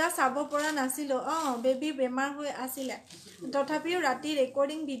কেইটা চাব পৰা নাছিলোঁ বেবী বেমাৰ হৈ আছিলে তথাপিও ৰাতি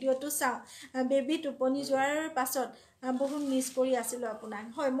ৰেকৰ্ডিং ভিডিঅ'টো চাওঁ বেবী টোপনি যোৱাৰ পাছত বহুত মিছ কৰি আছিলোঁ আপোনাক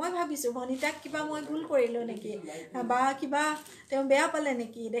হয় মই ভাবিছোঁ ভনিতাক কিবা মই ভুল কৰিলোঁ নেকি বা কিবা তেওঁ বেয়া পালে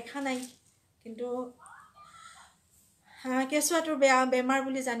নেকি দেখা নাই কিন্তু কেঁচুৱাটোৰ বেমাৰ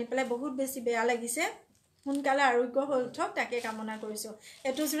বুলি জানি পেলাই বহুত বেছি বেয়া লাগিছে সোনকালে আৰোগ্য হৈ উঠক তাকে কামনা কৰিছোঁ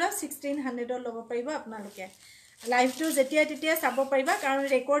এইটো যোৰা 1600ত ল'ব পাৰিব আপোনালোকে লাইভটো যেতিয়াই তেতিয়াই চাব পাৰিবা কাৰণ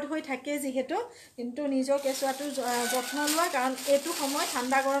ৰেকৰ্ড হৈ থাকে যিহেতু কিন্তু নিজৰ কেঁচুৱাটোৰ যত্ন লোৱা কাৰণ এইটো সময়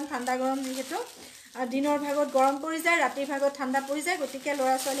ঠাণ্ডা গৰম যিহেতু দিনৰ ভাগত গৰম পৰি যায় ৰাতিৰ ভাগত ঠাণ্ডা পৰি যায় গতিকে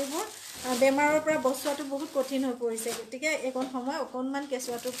ল'ৰা ছোৱালীবোৰ বেমাৰৰ পৰা বচোৱাটো বহুত কঠিন হৈ পৰিছে গতিকে এইকণ সময় অকণমান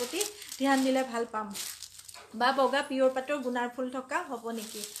কেঁচুৱাটোৰ প্ৰতি ধ্যান দিলে ভাল পাম বা বগা পিয়ৰ পাতৰ গুণাৰ ফুল থকা হ'ব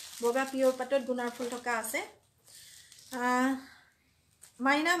নেকি বগা পিয়ৰ পাতত গুণাৰ ফুল থকা আছে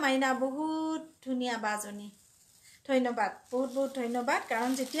মাইনা বহুত ধুনীয়া বাজনী ধন্যবাদ বহুত ধন্যবাদ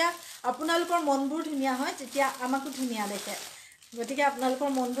কাৰণ যেতিয়া আপোনালোকৰ মনবোৰ ধুনীয়া হয় তেতিয়া আমাকো ধুনীয়া দেখে গতিকে আপোনালোকৰ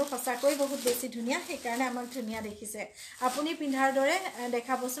মনবোৰ সঁচাকৈ বহুত বেছি ধুনীয়া সেইকাৰণে আমাক ধুনীয়া দেখিছে আপুনি পিন্ধাৰ দৰে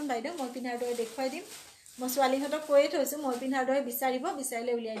দেখাবচোন বাইদেউ মই পিন্ধাৰ দৰে দেখুৱাই দিম মই ছোৱালীহঁতক কৈয়ে থৈছোঁ মই পিন্ধাৰ দৰে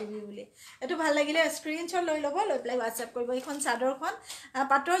বিচাৰিলে উলিয়াই দিবি বুলি এইটো ভাল লাগিলে স্ক্ৰীনশ্বট লৈ ল'ব লৈ পেলাই হোৱাটছআপ কৰিব এইখন চাদৰখন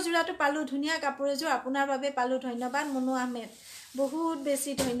পাটৰ যোৰাটো পালোঁ ধুনীয়া কাপোৰ এযোৰ আপোনাৰ বাবে পালোঁ ধন্যবাদ মুনু আহমেদ বহুত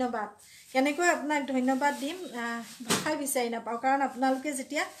বেছি ধন্যবাদ কেনেকৈ আপোনাক ধন্যবাদ দিম ভাষাই বিচাৰি নাপাওঁ কাৰণ আপোনালোকে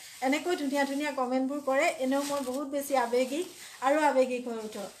যেতিয়া এনেকৈ ধুনীয়া কমেণ্টবোৰ কৰে এনেও মই বহুত বেছি আৱেগিক হৈ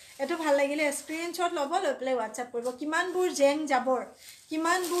উঠোঁ এইটো ভাল লাগিলে স্ক্ৰীনশ্বট ল'ব লৈ পেলাই হোৱাটছআপ কৰিব কিমানবোৰ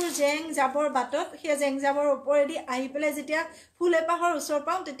জেং জাবৰ বাটত সেই জেং জাবৰ ওপৰেদি আহি পেলাই যেতিয়া ফুল এপাহৰ ওচৰ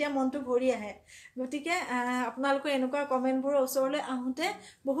পাওঁ তেতিয়া মনটো ভৰি আহে গতিকে আপোনালোকৰ এনেকুৱা কমেণ্টবোৰৰ ওচৰলৈ আহোঁতে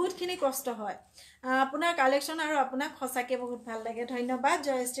বহুতখিনি কষ্ট হয় আপোনাৰ কালেকশ্যন আৰু আপোনাক সঁচাকৈ বহুত ভাল লাগে ধন্যবাদ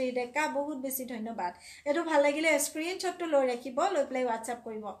জয়শ্ৰী ডেকা বহুত বেছি ধন্যবাদ এইটো ভাল লাগিলে স্ক্ৰীনশ্বটটো লৈ ৰাখিব লৈ পেলাই হোৱাটছআপ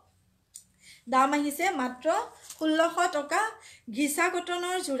কৰিব দাম আহিছে মাত্ৰ 1600 টকা ঘিচা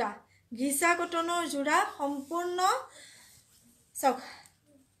কটনৰ যোৰা সম্পূৰ্ণ চাওক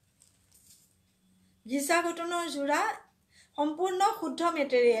ঘিচা কটনৰ যোৰা সম্পূৰ্ণ শুদ্ধ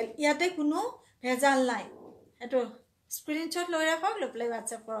মেটেৰিয়েল ইয়াতে কোনো ভেজাল নাই এইটো স্ক্ৰীনশ্বট লৈ ৰাখক লৈ পেলাই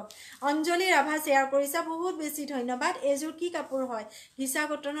হোৱাটছআপ কৰক অঞ্জলি ৰাভা শ্বেয়াৰ কৰিছা বহুত বেছি ধন্যবাদ এইযোৰ কি কাপোৰ হয় ঘিচা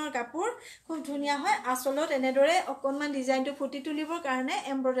কটনৰ কাপোৰ খুব ধুনীয়া হয় আচলত এনেদৰে অকণমান ডিজাইনটো ফুটি তুলিবৰ কাৰণে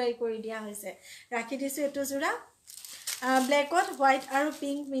এম্ব্ৰইডাৰী কৰি দিয়া হৈছে ৰাখি দিছোঁ এইটো যোৰা ব্লেকত হোৱাইট আৰু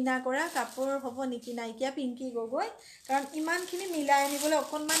পিংক মিনা কৰা কাপোৰ হ'ব নেকি নাইকিয়া পিংকি গগৈ কাৰণ ইমানখিনি মিলাই আনিবলৈ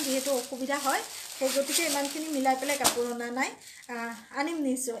অকণমান যিহেতু অসুবিধা হয় সেই গতিকে ইমানখিনি মিলাই পেলাই কাপোৰ অনা নাই আনিম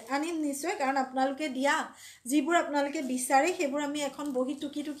নিশ্চয় কাৰণ আপোনালোকে দিয়া যিবোৰ আপোনালোকে বিচাৰে সেইবোৰ আমি এখন বহি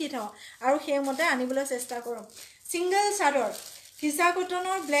টুকি থওঁ আৰু সেইমতে আনিবলৈ চেষ্টা কৰোঁ ছিংগল চাদৰ ঘিচা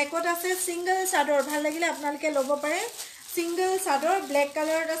কটনৰ ব্লেকত আছে ছিংগল চাদৰ ভাল লাগিলে আপোনালোকে ল'ব পাৰে ছিংগল চাদৰ ব্লেক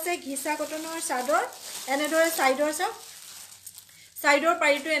কালাৰত আছে ঘিচা কটনৰ চাদৰ এনেদৰে চাইডৰ চাওক চাইডৰ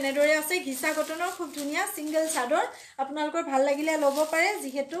পাৰিটো এনেদৰে আছে ঘিচা কটনৰ খুব ধুনীয়া ছিংগল চাদৰ আপোনালোকৰ ভাল লাগিলে ল'ব পাৰে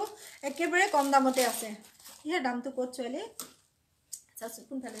যিহেতু একেবাৰে কম দামতে আছে ইয়াৰ দামটো ক'ত ছোৱালী চাচোন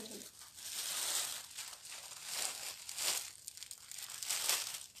কোনফালে থ'লে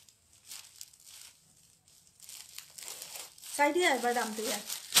চাই দিয়া এবাৰ দামটো ইয়াত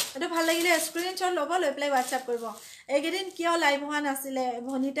এইটো ভাল লাগিলে স্ক্ৰীনশ্বট ল'ব লৈ পেলাই হোৱাটছআপ কৰিব এইকেইদিন কিয় লাইভ হোৱা নাছিলে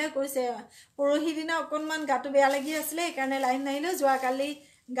ভনিতাই কৈছে পৰহি দিনা অকণমান গাটো বেয়া লাগি আছিলে সেইকাৰণে লাইভ নাহিলোঁ যোৱাকালি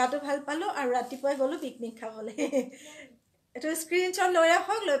গাটো ভাল পালোঁ আৰু ৰাতিপুৱাই গ'লোঁ পিকনিক খাবলৈ এইটো স্ক্ৰীনশ্বট লৈ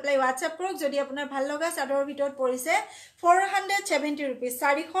ৰাখক লৈ পেলাই হোৱাটছআপ কৰক যদি আপোনাৰ ভাল লগা চাদৰৰ ভিতৰত পৰিছে 470 ৰুপিজ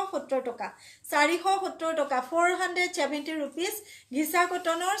 470 টকা 470 ৰুপিজ ঘিচা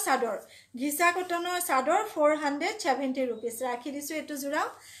কটনৰ চাদৰ 470 ৰুপিজ ৰাখি দিছোঁ এইটো যোৰা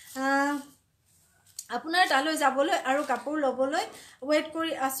আপোনাৰ তালৈ যাবলৈ আৰু কাপোৰ ল'বলৈ ৱেইট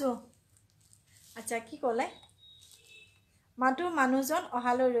কৰি আছোঁ আচ্ছা কি ক'লে মানুহজন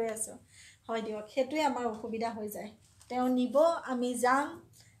অহালৈ ৰৈ আছোঁ হয় দিয়ক সেইটোৱে আমাৰ অসুবিধা হৈ যায় তেওঁ নিব আমি যাম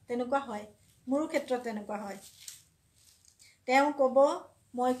তেনেকুৱা হয় মোৰো ক্ষেত্ৰত তেনেকুৱা হয় তেওঁ ক'ব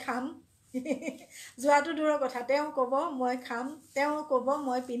মই খাম যোৱাটো দূৰৰ কথা তেওঁ ক'ব মই খাম তেওঁ ক'ব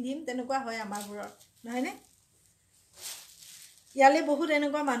মই পিন্ধিম তেনেকুৱা হয় আমাৰবোৰৰ নহয়নে ইয়ালৈ বহুত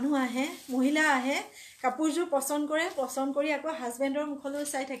এনেকুৱা মানুহ আহে মহিলা আহে কাপোৰযোৰ পচন্দ কৰি আকৌ হাজবেণ্ডৰ মুখলৈ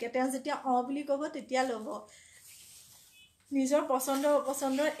চাই থাকে তেওঁ যেতিয়া বুলি ক'ব তেতিয়া ল'ব নিজৰ পছন্দ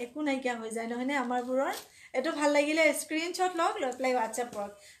অপছন্দৰ একো নাইকিয়া হৈ যায় নহয়নে আমাৰবোৰৰ এইটো ভাল লাগিলে স্ক্ৰীনশ্বট লওক লৈ পেলাই হোৱাটছএপ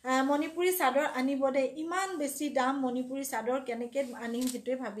কৰক মণিপুৰী চাদৰ আনিব দেই ইমান বেছি দাম মণিপুৰী চাদৰ কেনেকৈ আনিম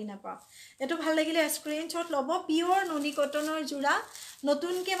সেইটোৱে ভাবি নাপাওঁ এইটো ভাল লাগিলে স্ক্ৰীনশ্বট ল'ব পিয়'ৰ নুনি কটনৰ যোৰা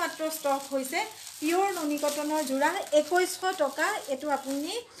নতুনকৈ মাত্ৰ ষ্টক হৈছে পিয়'ৰ নুনি কটনৰ যোৰা 2100 টকা এইটো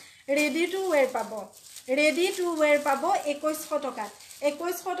আপুনি ৰেডি টু ৱেৰ পাব 2100 টকাত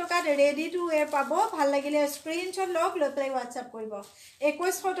 2100 টকাত ৰেডি টু ৱেৰ পাব ভাল লাগিলে স্ক্ৰীনশ্বট লওক লৈ পেলাই হোৱাটছআপ কৰিব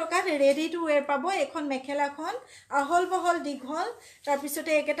 2100 টকাত ৰেডি টু ৱেৰ পাব এখন মেখেলাখন আহল বহল দীঘল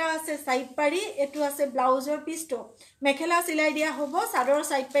তাৰপিছতে একেটা আছে সাইড পাৰি এটো আছে ব্লাউজৰ পিছটো মেখেলা চিলাই দিয়া হ'ব চাদৰ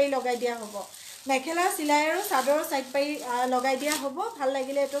সাইড পাৰি লগাই দিয়া হ'ব মেখেলা চিলাই আৰু চাদৰ সাইড পাৰি লগাই দিয়া হ'ব ভাল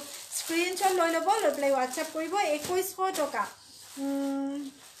লাগিলে এটো স্ক্ৰীনশ্বট লৈ ল'ব লৈ পেলাই হোৱাটছআপ কৰিব 2100 টকা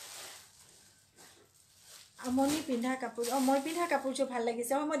আমনি পিন্ধা কাপোৰ মই পিন্ধা কাপোৰটো ভাল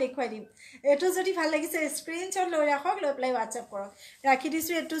লাগিছে মই দেখুৱাই দিম এটো যদি ভাল লাগিছে স্ক্ৰীনশ্বট লৈ ৰাখক লৈ পেলাই হোৱাটছআপ কৰক ৰাখি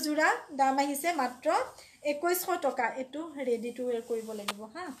দিছো এটো জোৰা দাম আহিছে মাত্ৰ 2100 টকা এটো ৰেডি টু ৱেৰ কৰিব লাগিব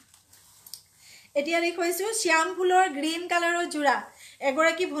হা এতিয়া দেখুৱাইছো শ্যাম ফুলৰ গ্ৰীন কালাৰৰ জোৰা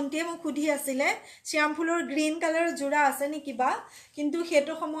এগৰাকী ভন্টিয়ে মোক খুধি আছিলে শ্যাম ফুলৰ গ্ৰীন কালাৰৰ জোৰা আছে নেকি বা কিন্তু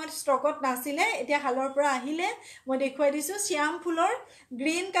হেতু সময়ত ষ্টকত নাছিলে এতিয়া হালৰ পৰা আহিলে মই দেখুৱাই দিছো শ্যাম ফুলৰ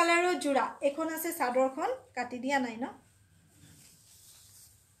গ্ৰীন কালাৰৰ জোৰা এখন আছে চাদৰখন কাটি দিয়া নাই ন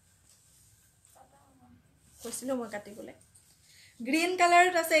কৈছিলো মই কাটিবলে গ্ৰীন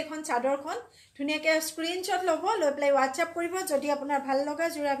কালাৰত আছে এখন চাদৰখন ধুনিয়াকৈ স্ক্ৰীনশ্বট ল'ব লৈ পেলাই হোৱাটছআপ কৰিব যদি আপোনাৰ ভাল লগা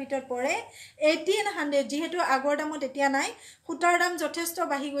জোৰা ভিতৰত পৰে 1800 যেহেতু আগৰ দামত এতিয়া নাই সূতাৰ দাম যথেষ্ট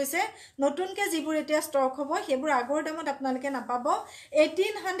বাঢ়ি গৈছে নতুনকৈ যিবোৰ এতিয়া ষ্টক হ'ব সেইবোৰ আগৰ দামত আপোনালোকে নাপাব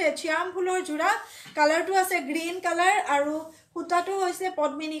 1800 শ্যাম ফুলৰ জোৰা কালাৰটো আছে গ্ৰীন কালাৰ আৰু সূতাটো হৈছে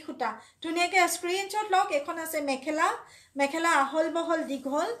পদ্মিনী সূতা ধুনিয়াকৈ স্ক্ৰীনশ্বট লওক এখন আছে মেখেলা আহল বহল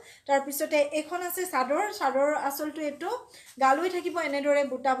দীঘল তাৰপিছতে এখন আছে চাদৰ আসলটো এটো গালৈ থাকিব এনেদৰে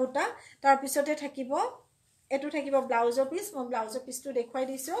বুটা বুটা তাৰপিছতে থাকিব এটো থাকিব ব্লাউজৰ পিস মই ব্লাউজৰ পিসটো দেখুৱাই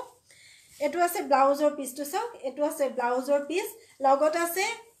দিছো এটো আছে ব্লাউজৰ পিসটো চাওক এটো আছে ব্লাউজৰ পিস লগত আছে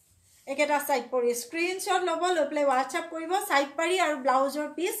একেটা সাইড পৰি স্ক্ৰীনশ্বট ল'ব লৈ পেলাই হোৱাটছআপ কৰিব সাইড পাৰি আৰু ব্লাউজৰ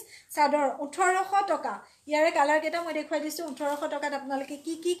পিস চাদৰ 1800 টকা ইয়াৰে কালাৰ কেটা মই দেখুৱাই দিছো 1800 টকাত আপোনালোকে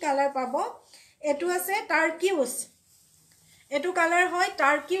কি কালাৰ পাব এটো আছে টাৰ্কিউজ এটো কালাৰ হয়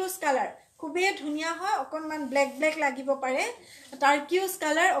টাৰ্কিউজ কালাৰ খুবেই ধুনিয়া হয় অকনমান ব্ল্যাক লাগিব পাৰে টাৰ্কিউজ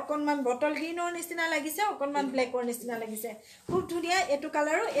কালাৰ অকনমান বটল গ্ৰীনৰ নিচিনা লাগিছে অকনমান ব্ল্যাকৰ নিচিনা লাগিছে খুব ধুনিয়া এটো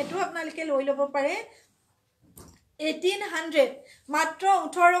কালাৰো এটো আপোনালোকে লৈ ল'ব পাৰে 1800 মাত্ৰ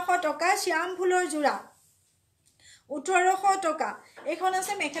 1800 টকা শ্যাম ফুলৰ জোৰা 1800 টকা এখন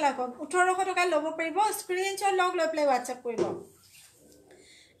আছে মেখেলাখন 1800 টকা ল'ব পাৰিব স্ক্ৰীনশ্বট লওক লৈ পেলাই হোৱাটছআপ কৰিব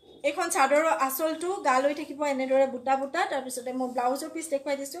এখন চাদৰৰ আসলটো গালৈ থাকিব এনেদৰে বুটা বুটা তাৰ পিছতে মই ব্লাউজৰ পিস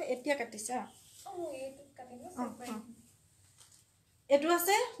দেখুৱাই দিছো এতিয়া কাটিছা এটো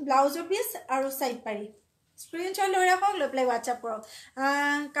আছে ব্লাউজৰ পিস আৰু সাইড পাৰি স্ক্ৰীনশ্বট লৈ ৰাখক লৈ পেলাই হোৱাটছআপ কৰক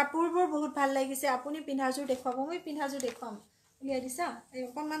কাপোৰবোৰ বহুত ভাল লাগিছে আপুনি পিন্ধাজোৰ দেখুৱাব মই পিন্ধাজোৰ দেখুৱাম উলিয়াই দিছা এই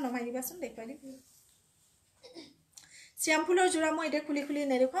অকনমান নমাই দিবাচোন দেখুৱাই দিম শ্যাম ফুলৰ জোৰা মই এটা খুলি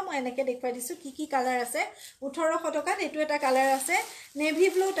নেদেখুৱা মই এনেকৈ দেখুৱাই দিছো কি কালাৰ আছে 1800 টকাত এটো এটা কালাৰ আছে নেভি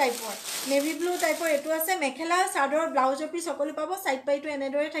ব্লু টাইপৰ এটো আছে মেখেলা চাদৰ ব্লাউজৰ পিস সকলো পাব সাইড পাইটো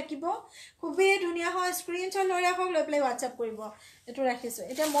এনেদৰে থাকিব খুবেই ধুনিয়া হয় স্ক্ৰীনশ্বট লৈ ৰাখক লৈ পেলাই হোৱাটছআপ কৰিব এটো ৰাখিছো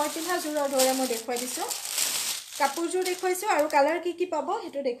এতিয়া মই পিন্ধা জোৰৰ দৰে মই দেখুৱাই দিছো কাপোৰজোৰ দেখুৱাইছো আৰু কালাৰ কি পাব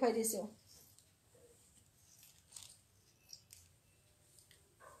হেতু দেখুৱাই দিছো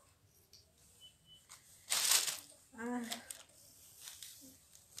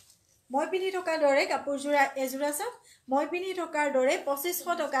মই পিন্ধি থকা দৰে কাপোৰজোৰা এজোৰা চাওক মই পিন্ধি থকাৰ দৰে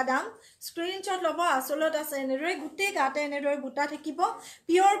 2500 টকা দাম স্ক্ৰীনশ্বট ল'ব আসলত আছে এনেদৰে গুটেই গাতে এনেদৰে বুটা থাকিব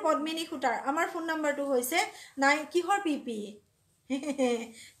পিয়ৰ পদ্মিনী সূতাৰ আমাৰ ফোন নাম্বাৰটো হৈছে কিহৰ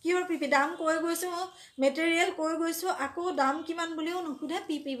পিপি দাম কৈ গৈছো মেটেৰিয়েল কৈ গৈছো আকৌ দাম কিমান বুলিও নুখুধে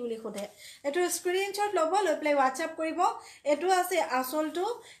পিপি বুলি খুধে এটো স্ক্ৰীনশ্বট ল'ব লৈ প্লে হোৱাটছআপ কৰিব এটো আছে আসলটো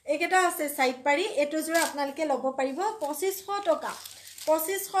একেটা আছে সাইড পাৰি এটো জোৰা আপোনালোকে ল'ব পাৰিব 2500 টকা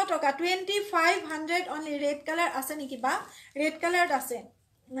 2500 অনলি ৰেড কালাৰ আছে নেকি বা ৰেড কালাৰত আছে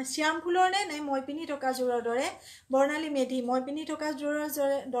শ্যাম ফুলৰ নে মই পিন্ধি থকা জোৰৰ দৰে বৰ্ণালী মেধি মই পিন্ধি থকা জোৰৰ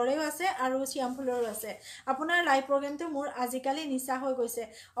দৰেও আছে আৰু শ্যাম ফুলৰো আছে আপোনাৰ লাইভ প্ৰগ্ৰামটো মোৰ আজিকালি নিচা হৈ গৈছে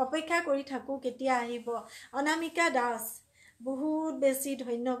অপেক্ষা কৰি থাকো কেতিয়া আহিব অনামিকা দাস বহুত বেছি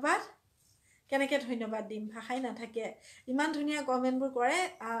ধন্যবাদ কেনেকৈ ধন্যবাদ দিম ভাষাই নাথাকে ইমান ধুনীয়া কমেন্টবোৰ কৰে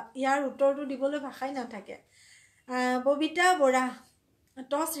ইয়াৰ উত্তৰটো দিবলৈ ভাষাই নাথাকে ববিতা বৰা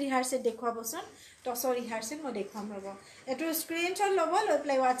টছ ৰিহাৰ্চেল দেখুৱাবচোন টছৰ ৰিহাৰ্চেল মই দেখুৱাম ৰ'ব এইটো স্ক্ৰীনশ্বট ল'ব লৈ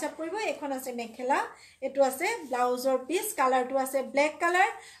পেলাই হোৱাটছআপ কৰিব এইখন আছে মেখেলা এইটো আছে ব্লাউজৰ পিচ কালাৰটো আছে ব্লেক কালাৰ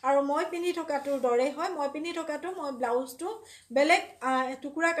আৰু মই পিন্ধি থকাটোৰ দৰে হয় মই পিন্ধি থকাটো মই ব্লাউজটো বেলেগ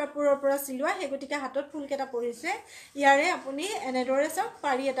টুকুৰা কাপোৰৰ পৰা চিলোৱা সেই গতিকে হাতত ফুলকেইটা পৰিছে ইয়াৰে আপুনি এনেদৰে চাওক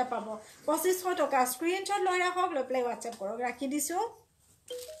পাৰি এটা পাব 2500 টকা স্ক্ৰীনশ্বট লৈ ৰাখক লৈ পেলাই হোৱাটছআপ কৰক ৰাখি দিছোঁ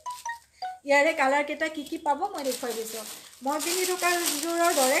ইয়াৰে কালাৰ কেইটা কি পাব মই দেখুৱাই দিছোঁ মই পিন্ধি থকা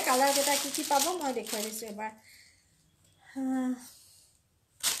যোৰৰ দৰে কালাৰ কেইটা কি পাব মই দেখুৱাই দিছোঁ এবাৰ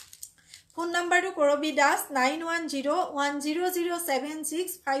ফোন নাম্বাৰটো কৰবি দাস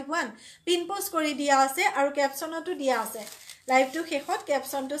 9101007651 পিন পোষ্ট কৰি দিয়া আছে আৰু কেপশ্যনতো দিয়া আছে লাইভটো শেষত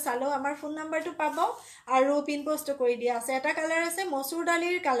কেপশ্যনটো চালো আমাৰ ফোন নাম্বাৰটো পাব আৰু পিন পোষ্টটো কৰি দিয়া আছে এটা কালাৰ আছে মসুৰ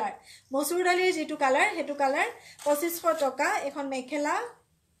দালিৰ কালাৰ মসুৰ দালিৰ যেটো কালাৰ হেতু কালাৰ 2500 টকা এখন মেখেলা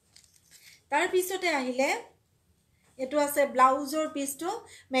তাৰ পিছতে আহিলে এটো আছে ব্লাউজৰ পিসটো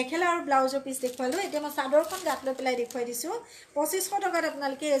মেখেলা আৰু ব্লাউজৰ পিস দেখুৱালো এতিয়া মই চাদৰখন গাত লৈ পেলাই দেখুৱাই দিছো 2500 টকাত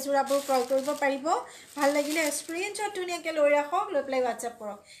আপোনালোকে এজোৰাবোৰ ক্ৰয় কৰিব পাৰিব ভাল লাগিলে স্ক্ৰীনশ্বট ধুনীয়াকৈ লৈ ৰাখক লৈ পেলাই WhatsApp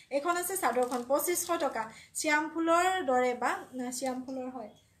কৰক এখন আছে চাদৰখন 2500 টকা শ্যাম ফুলৰ দৰে বা শ্যাম ফুলৰ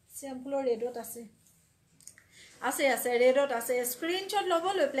হয় শ্যাম ফুলৰ ৰেডত আছে ৰেডত আছে স্ক্ৰীনশ্বট ল'ব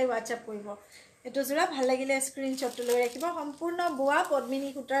লৈ পেলাই WhatsApp কৰিব এটো জোৰা ভাল লাগিলে স্ক্ৰীনশ্বটটো লৈ ৰাখিব সম্পূৰ্ণ বুৱা পদ্মিনী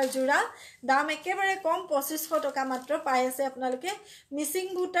সূতাৰ জোৰা দাম একেবাৰে কম 2500 টকা মাত্ৰ পাই আছে আপোনালোকে মিচিং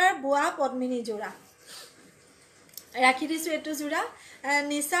বুটাৰ বুৱা পদ্মিনী জোৰা ৰাখি দিছো এটো জোৰা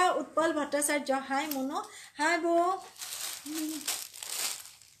নিশা উৎপল ভট্টাচাৰ্য হাই মনো হাই বো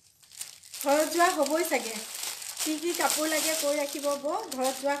ঘৰত যোৱা হ'বই চাগে কি কাপোৰ লাগে কৈ ৰাখিব বো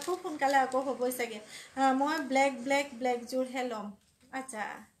ঘৰত যোৱা খুব সোনকালে আকৌ হ'বই চাগে মই ব্লেক জোৰ হে লম আচ্ছা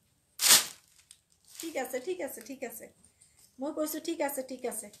ঠিক আছে মই কৈছো ঠিক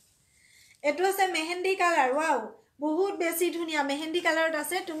আছে এটো আছে মেহেন্দি কালাৰ ওয়াও বহুত বেছি ধুনিয়া মেহেন্দি কালাৰত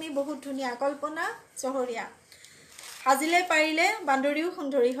আছে তুমি বহুত ধুনিয়া কল্পনা চহৰীয়া হাজিলে পাৰিলে বান্দৰীও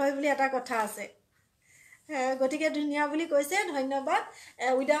সুন্দৰী হয় বুলি এটা কথা আছে গটিকে ধুনিয়া বুলি কৈছে ধন্যবাদ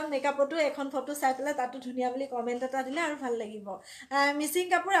উইদাউট মেকআপটো এখন ফটো চাই পেলাই তাতো ধুনিয়া বুলি কমেন্ট এটা দিলে আৰু ভাল লাগিব মিচিং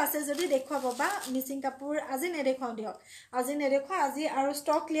কাপোৰ আছে যদি দেখুৱাব বা মিচিং কাপোৰ আজি নেদেখাও দিয়ক আজি নেদেখা আজি আৰু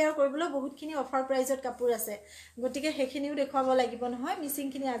ষ্টক ক্লিয়াৰ কৰিবলৈ বহুতখিনি অফাৰ প্ৰাইজত কাপোৰ আছে গটিকে হেখিনিও দেখুৱাব লাগিব নহয়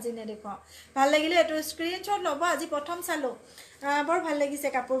মিচিংখিনি আজি নেদেখাও ভাল লাগিলে এটো স্ক্ৰীনশ্বট ল'ব আজি প্ৰথম চালো বৰ ভাল লাগিছে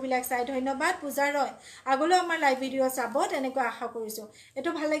কাপোৰবিলাক চাই ধন্যবাদ পূজা ৰয় আগলৈ আমাৰ লাইভ ভিডিও চাব তেনেকৈ আশা কৰিছো এটো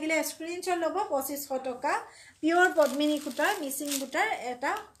ভাল লাগিলে স্ক্ৰীনশ্বট ল'ব 2500 টকা পিওৰ পদ্মিনী সূতাৰ মিচিং বুটাৰ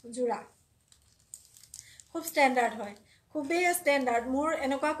এটা জোৰা খুব স্ট্যান্ডাৰ্ড হয় খুবেই স্ট্যান্ডাৰ্ড মোৰ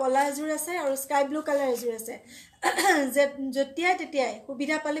এনেকুৱা কলা জোৰ আছে আৰু স্কাই ব্লু কালাৰ জোৰ আছে যেতিয়াই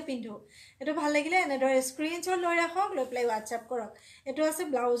সুবিধা পালে পিন্ধো এটো ভাল লাগিলে এনেদৰে স্ক্ৰীনশ্বট লৈ ৰাখক লৈ প্লে WhatsApp কৰক এটো আছে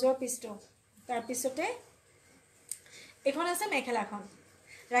ব্লাউজৰ পিসটো তাৰ পিছতে এখন আছে মেখেলাখন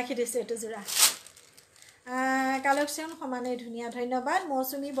ৰাখি দিছো এটো জোৰা কালেকশন সমানে ধুনিয়া ধন্যবাদ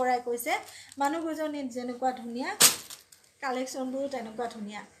মৌসুমী বৰাই কৈছে মানুহজনী যেনেকুৱা ধুনিয়া কালেকশনবোৰ তেনেকুৱা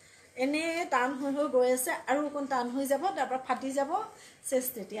ধুনিয়া এনে টান হৈ গৈ আছে আৰু কোন টান হৈ যাব তাৰ পৰা ফাটি যাব শেষ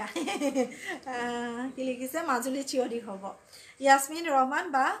তেতিয়া কি লিখিছে মাজুলী চিয়ৰি হ'ব ইয়াসমিন ৰহমান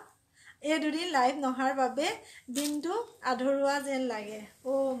বা এই দুদিন লাইভ নহাৰ বাবে দিনটো আধৰুৱা যেন লাগে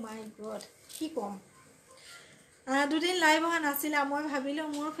ও মাই গড কি কম দুদিন লাইভ অহা নাছিল মই ভাবিলো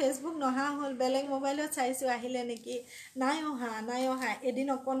মোৰ ফেসবুক নহা হল বেলেগ মোবাইলত চাইছো আহিলে নেকি নাই অহা এদিন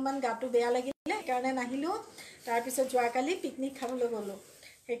অকনমান গাটো বেয়া লাগিলে কাৰণে নাহিলো তাৰ পিছত যোৱাকালি পিকনিক খাবলৈ গলো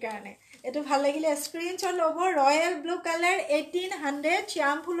সেই কাৰণে এটো ভাল লাগিলে স্ক্ৰীনশ্বট ল'ব ৰয়েল ব্লু কালাৰ 1800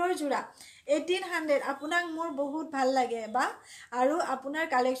 শ্যাম ফুলৰ জোৰা 1800 আপোনাক মোৰ বহুত ভাল লাগে বা আৰু আপোনাৰ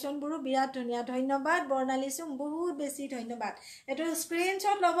কালেকশনবোৰো বিৰাট ধুনিয়া ধন্যবাদ বৰ্ণালীসুম বহুত বেছি ধন্যবাদ এটো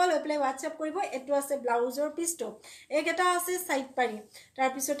স্ক্ৰীনশ্বট ল'ব লৈ প্লে WhatsApp কৰিব এটো আছে ব্লাউজৰ পিসটো এইকেটা আছে সাইড পাৰি তাৰ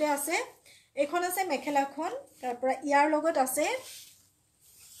পিছতে আছে এখন আছে মেখেলাখন তাৰ পৰা ইয়াৰ লগত আছে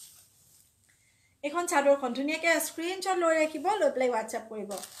এখন চাদৰখন ধুনিয়াকৈ স্ক্ৰীনশ্বট লৈ ৰাখিব লৈ প্লে WhatsApp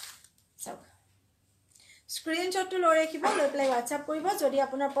কৰিব চাওক স্ক্ৰীনশ্বটটো লৈ ৰাখিব লৈ প্লে WhatsApp কৰিব যদি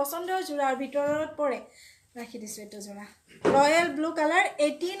আপোনাৰ পছন্দৰ জোৰাৰ ভিতৰত পৰে ৰাখি দিছো এটো জোৰা ৰয়েল ব্লু কালাৰ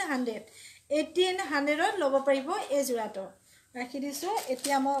 1800ত ল'ব পাৰিব এই জোৰাটো ৰাখি দিছো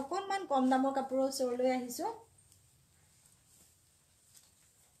এতিয়া মই অকনমান কম দামৰ কাপোৰৰ ওচৰলৈ আহিছো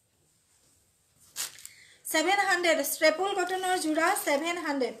 700 ষ্টেপল কটনৰ জোৰা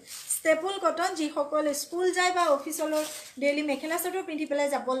 700 ষ্টেপল কটন যিসকলে স্কুল যায় বা অফিচলৈ ডেইলি মেখেলা চাদৰ পিন্ধি পেলাই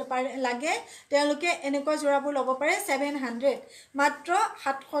যাব লাগে তেওঁলোকে এনেকুৱা যোৰাবোৰ ল'ব পাৰে 700 মাত্ৰ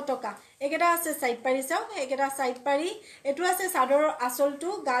 700 টকা একেটা আছে সাইড পাৰি চাওক একেটা সাইড পাৰি এটো আছে চাদৰৰ আঁচলটো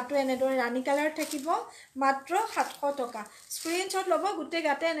গাটো এনেদৰে ৰাণী কালাৰ থাকিব মাত্ৰ 700 টকা স্ক্ৰিনশ্বট ল'ব গুটে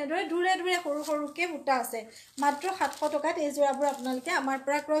গাতে এনেদৰে দূৰে দূৰে সৰু সৰুকে বুটা আছে মাত্ৰ 700 টকাত এই যোৰাবোৰ আপোনালোকে আমাৰ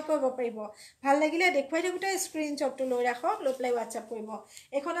পৰা ক্ৰয় কৰিব পাৰিব ভাল লাগিলে দেখুৱাই থাকোতে স্ক্ৰিনশ্বটটো লৈ ৰাখক লৈ প্লাই WhatsApp কৰিব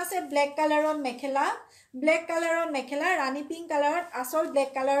এখন আছে ব্ল্যাক কালাৰৰ মেখেলা ৰাণী পিংক কালাৰত আঁচল ব্ল্যাক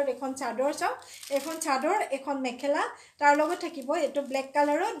কালাৰত এখন চাদৰ চাওক এখন চাদৰ এখন মেখেলা তাৰ লগত থাকিব এটো ব্ল্যাক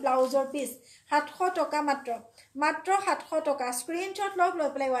কালাৰৰ ব্লাউজৰ পিস 700 টকা মাত্ৰ 700 টকা স্ক্ৰিনশ্বট লওক লৈ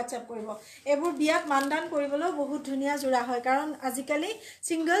প্লাই WhatsApp কৰিব এবোৰ বিয়াত মানদান কৰিবলৈ বহুত ধুনিয়া জোৰা হয় কাৰণ আজিকালি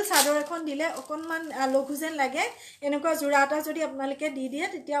সিঙ্গল চাদৰ এখন দিলে অকনমান লঘু যেন লাগে এনেকুৱা জোৰা এটা যদি আপোনালোকে দি দিয়ে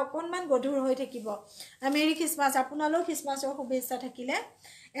তেতিয়া অকনমান গধুৰ হৈ থাকিব মেৰি খ্ৰীষ্টমাছ আপোনালোক খ্ৰীষ্টমাছৰ শুভেচ্ছা থাকিলে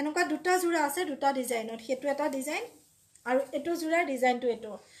এনেকুৱা দুটা জোৰা আছে দুটা ডিজাইনত হেতু এটা ডিজাইন আৰু এটো জোৰাৰ ডিজাইনটো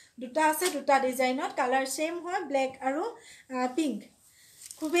এটো দুটা আছে দুটা ডিজাইনত কালাৰ সেম হয় ব্ল্যাক আৰু পিংক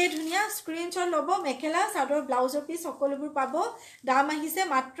খুবেই ধুনিয়া স্ক্ৰিনশ্বট ল'ব মেখেলা চাদৰ ব্লাউজৰ পিস সকলোবোৰ পাব দাম আহিছে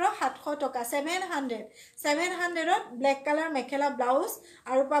মাত্ৰ 700 টকা 700ত ব্ল্যাক কালাৰ মেখেলা ব্লাউজ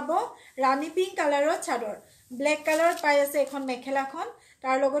আৰু পাব ৰাণী পিংক কালাৰৰ চাদৰ ব্ল্যাক কালাৰত পাই আছে এখন মেখেলাখন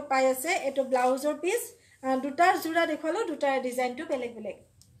তাৰ লগত পাই আছে এটো ব্লাউজৰ পিস দুটাৰ জোৰা দেখুৱালো দুটাৰ ডিজাইনটো বেলেগ বেলেগ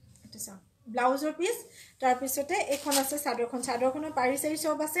এটো চাও ব্লাউজৰ পিস তাৰ পিছতে এখন আছে চাদৰখনৰ পাৰি চাৰি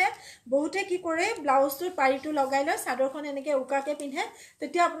সব আছে বহুতে কি কৰে ব্লাউজটোৰ পাৰিটো লগাই লয় চাদৰখন এনেকে উকাকে পিন্ধে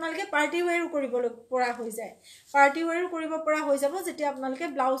তেতিয়া আপোনালোকে পাৰ্টি ওয়্যাৰ কৰিব পৰা হৈ যায় পাৰ্টি ওয়্যাৰ কৰিব পৰা হৈ যাব যেতিয়া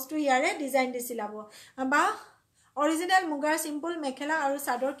আপোনালোকে ব্লাউজটো ইয়াৰে ডিজাইন দিছিলাব বা অৰিজিনাল মুগাৰ সিম্পল মেখেলা আৰু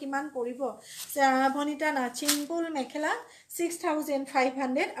চাদৰ কিমান পৰিব ভনিতা না সিম্পল মেখেলা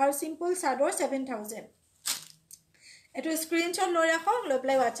 6500 আৰু সিম্পল চাদৰ 7000 এটো স্ক্ৰিনশ্বট লৈ ৰাখক লৈ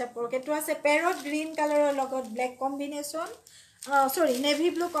প্লাই WhatsApp কৰক এটো আছে পেৰট গ্ৰীন কালাৰৰ লগত black combination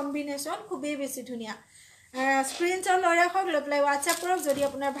navy blue combination খুবেই বেছি ধুনিয়া স্ক্ৰিনশ্বট লৈ ৰাখক লৈ প্লাই WhatsApp কৰক যদি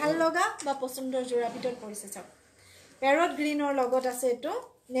আপোনাৰ ভাল লগা বা পছন্দৰ জোৰা ভিতৰত পৰিছে চাওক পেৰট গ্ৰীনৰ লগত আছে এটো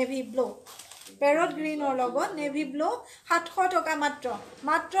নেভি ব্লু পেৰট গ্ৰীনৰ লগত নেভি ব্লু 700 টকা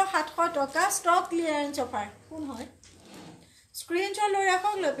মাত্ৰ 700 টকা ষ্টক ক্লিয়াৰেন্স অফাৰ কোন হয় স্ক্ৰিনশ্বট লৈ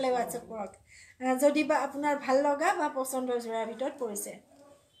ৰাখক লৈ প্লাই WhatsApp কৰক যদি বা আপোনাৰ ভাল লগা বা পছন্দৰ জোৰা ভিতৰত পৰিছে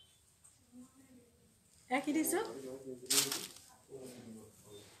ৰাখি দিছো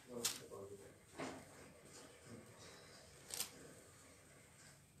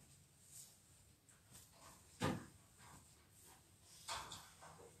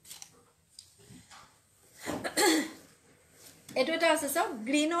এটো এটা আছে সব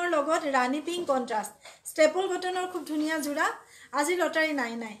গ্ৰীনৰ লগত ৰাণী পিংক কন্ট্ৰাস্ট ষ্টেপল কটনৰ খুব ধুনিয়া জোৰা আজি লটাৰী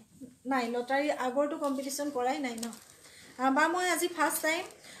নাই লটাৰী আগৰটো কম্পিটিশন কৰাই নাই ন বা মই আজি ফাৰ্স্ট টাইম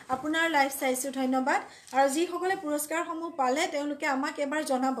আপোনাৰ লাইভ চাইছো ধন্যবাদ আৰু যি সকলে পুৰস্কাৰ সমূহ পালে তেওঁলোকে আমাক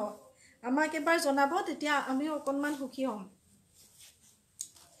এবাৰ জনাব তেতিয়া আমি অকনমান সুখী হ'ম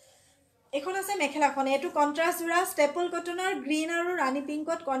এখন আছে মেখেলাখন এটো কন্ট্ৰাস্ট জোৰা ষ্টেপল কটনৰ গ্ৰীন আৰু ৰাণী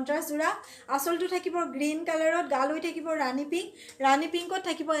পিংকত কন্ট্ৰাস্ট জোৰা আসলটো থাকিব গ্ৰীন কালাৰত গালৈ থাকিব ৰাণী পিংকত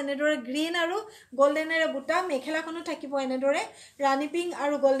থাকিব এনেদৰে গ্ৰীন আৰু গোল্ডেনেৰে বুটা মেখেলাখনো থাকিব এনেদৰে ৰাণী পিংক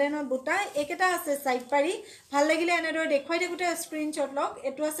আৰু গোল্ডেনৰ বুটা একেটা আছে সাইড পাৰি ভাল লাগিলে এনেদৰে দেখুৱাই থাকোতে স্ক্ৰিনশ্বট লওক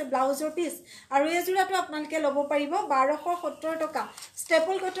এটো আছে ব্লাউজৰ পিস আৰু এই জোৰাটো আপোনালোকে ল'ব পাৰিব 1270 টকা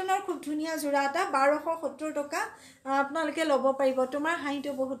ষ্টেপল কটনৰ খুব ধুনিয়া জোৰা এটা 1270 টকা আপোনালোকে ল'ব পাৰিব তোমাৰ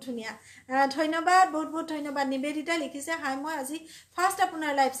হাইটো বহুত ধুনিয়া ধন্যবাদ বহুত ধন্যবাদ নিবেদিতা লিখিছে হাই মই আজি ফাৰ্স্ট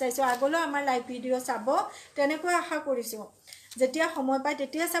আপোনাৰ লাইভ চাইছো আগলৈ আমাৰ লাইভ ভিডিও চাব তেনেকৈ আশা কৰিছো যেতিয়া সময় পায়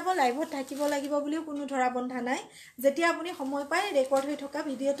তেতিয়া চাব লাইভত থাকিব লাগিব বুলিও কোনো ধৰা বন্ধা নাই যেতিয়া আপুনি সময় পায় ৰেকৰ্ড হৈ থকা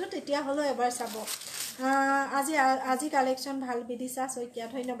ভিডিওটো তেতিয়া হলো এবাৰ চাব আজি কালেকশন ভাল বিদিশা শইকীয়া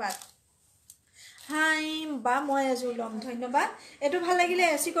ধন্যবাদ হাই বা মই এজোৰ লম ধন্যবাদ এটো ভাল লাগিলে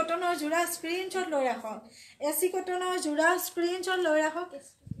এসি কটনৰ জোৰা স্ক্ৰিনশ্বট লৈ ৰাখক এসি কটনৰ জোৰা স্ক্ৰিনশ্বট লৈ ৰাখক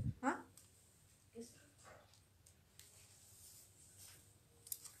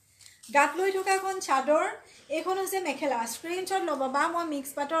গাত লৈ থকা কোন চাদৰ এখন হৈছে মেখেলা স্ক্ৰিনশ্বট ল'ব বা মই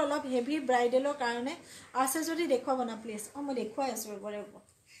মিক্স পাটৰ অলপ হেভি ব্ৰাইডেলৰ কাৰণে আছে যদি দেখুৱাব না প্লিজ মই দেখুৱাই আছো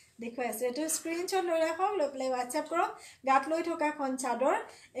দেখুৱাই আছো এটো স্ক্ৰিনশ্বট লৈ ৰাখক লৈ প্লে WhatsApp কৰক গাত লৈ থকা কোন চাদৰ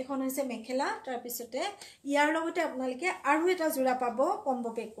এখন হৈছে মেখেলা তাৰ পিছতে ইয়াৰ লগতে আপোনালোকে আৰু এটা জোৰা পাব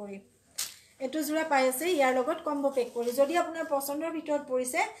কম্বো পেক কৰি এটো জোৰা পাই আছে ইয়াৰ লগত কম্বো পেক কৰি যদি আপোনাৰ পছন্দৰ ভিতৰত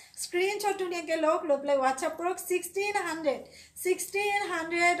পৰিছে স্ক্ৰিনশ্বট ধুনিয়াকৈ লওক লৈ পেলাই WhatsApp কৰক 1600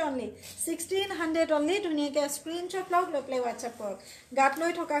 অনলি 1600 অনলি ধুনিয়াকৈ স্ক্ৰিনশ্বট লওক লৈ পেলাই WhatsApp কৰক গাত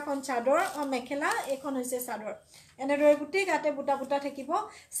লৈ থকা খন চাদৰ মেখেলা এখন হৈছে চাদৰ এনেদৰে গুটি গাতে বুটা বুটা থাকিব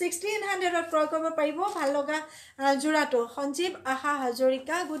 1600ত ক্ৰয় কৰিব পাৰিব ভাল লগা জোৰাটো সঞ্জীৱ আহা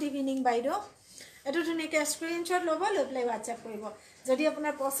হাজৰিকা গুড ইভিনিং বাইদেউ এটো ধুনিয়াকৈ স্ক্ৰিনশ্বট ল'ব লৈ পেলাই WhatsApp কৰিব যদি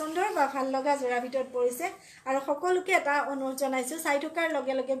আপোনাৰ পছন্দৰ বা ভাল লগা জোৰা ভিতৰত পৰিছে আৰু সকলোকে এটা অনুৰোধ জনাইছো চাই থকাৰ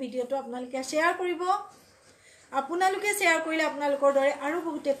লগে লগে ভিডিঅটো আপোনালোকে শেয়াৰ কৰিব আপোনালোকে শেয়াৰ কৰিলে আপোনালোকৰ দৰে আৰু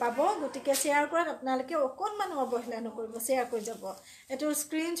বহুতে পাব গতিকে শেয়াৰ কৰাত আপোনালোকে অকণমান অৱহেলা নকৰিব শেয়াৰ কৰি যাব এটো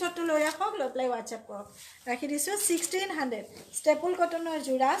স্ক্ৰিনশ্বটটো লৈ ৰাখক লৈ পেলাই WhatsApp কৰক ৰাখি দিছো 1600 ষ্টেপল কটনৰ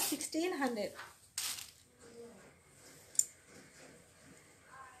জোৰা 1600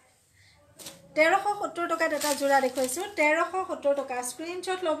 1370 টকাত এটা জোৰা দেখুৱাইছো 1370 টকা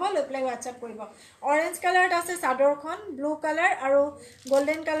স্ক্ৰিনশ্বট ল'ব লৈ পেলাই WhatsApp কৰিব অৰেঞ্জ কালাৰত আছে চাদৰখন ব্লু কালাৰ আৰু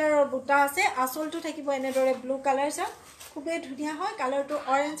গোল্ডেন কালাৰৰ বুটা আছে আঁচলটো থাকিব এনেদৰে ব্লু কালাৰ চাওক খুবেই ধুনীয়া হয় কালাৰটো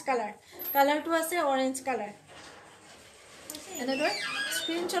অৰেঞ্জ কালাৰটো আছে অৰেঞ্জ কালাৰ এনেদৰে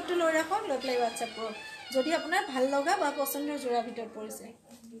স্ক্ৰিনশ্বটটো লৈ ৰাখক লৈ পেলাই WhatsApp কৰক যদি আপোনাৰ ভাল লগা বা পছন্দৰ জোৰা ভিতৰত পৰিছে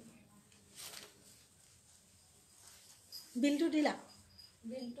বিলটো দিলা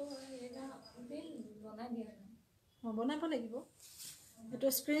বিলটো বনাব লাগিব এটো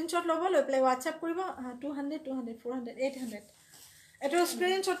স্ক্ৰিনশ্বট ল'ব লৈ পেলাই WhatsApp কৰিব 200 200 400 800 এটো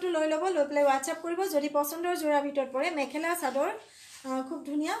স্ক্ৰিনশ্বটটো লৈ ল'ব লৈ পেলাই WhatsApp কৰিব যদি পছন্দৰ জোৰা ভিতৰত পৰে মেখেলা চাদৰ খুব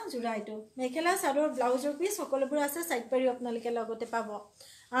ধুনীয়া জোৰা এটো মেখেলা চাদৰ ব্লাউজৰ পিস সকলোবোৰ আছে সাইড পাৰি আপোনালোকে লগতে পাব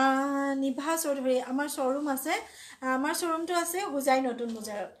নিভা চৌধুৰী আমাৰ শোৰুম আছে আমাৰ শোৰুমটো আছে হুজাই নতুন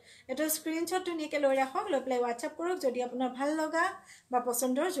বজাৰত এটো স্ক্ৰিনশ্বট ধুনিয়াকৈ লৈ ৰাখক লৈ পেলাই WhatsApp কৰক যদি আপোনাৰ ভাল লগা বা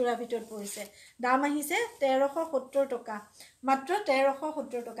পছন্দৰ জোৰা ভিতৰত পৰিছে দাম আহিছে 1370 টকা মাত্ৰ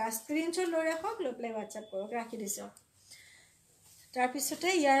 1370 টকা স্ক্ৰিনশ্বট লৈ ৰাখক লৈ পেলাই WhatsApp কৰক ৰাখি দিছো তাৰ পিছতে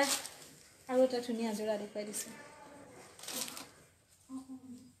ইয়াৰ আৰু এটা ধুনীয়া জোৰা দেখুৱাই দিছো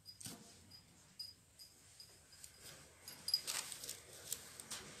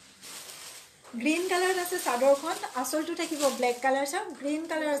গ্ৰীন কালাৰ আছে চাদৰখন আঁচলটো থাকিব ব্লেক কালাৰ চাওক গ্ৰীন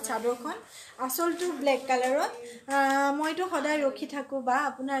কালাৰৰ চাদৰখন আঁচলটো ব্লেক কালাৰত মইতো সদায় ৰখি থাকো বা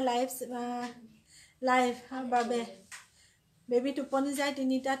আপোনাৰ লাইভ বাবে বেবি টোপনি যায়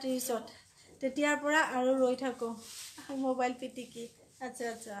 3:30ত তেতিয়াৰ পৰা আৰু ৰৈ থাকো মোবাইল পিটিকি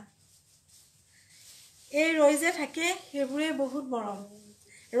আচ্ছা এই ৰৈ যে থাকে সেইবোৰে বহুত মৰম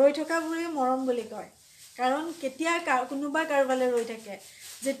ৰৈ থকাবোৰে মৰম বুলি কয় কাৰণ কেতিয়া কোনোবা কাৰবালে ৰৈ থাকে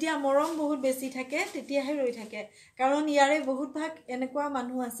যেতিয়া মৰম বহুত বেছি থাকে তেতিয়াহে ৰৈ থাকে কাৰণ ইয়াৰে বহুত ভাগ এনেকুৱা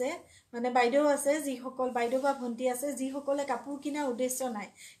মানুহ আছে মানে বাইদেউ আছে যিসকল বাইদেউ বা ভন্টি আছে যিসকলে কাপোৰ কিনা উদ্দেশ্য নাই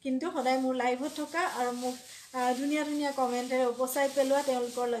কিন্তু সদায় মোৰ লাইভত থকা আৰু মোক ধুনীয়া ধুনীয়া কমেন্টেৰে উপচাই পেলোৱা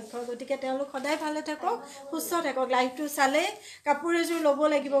তেওঁলোকৰ লক্ষ্য গতিকে তেওঁলোক সদায় ভালে থাকক সুস্থ থাকক লাইভটো চালে কাপোৰ এযোৰ ল'ব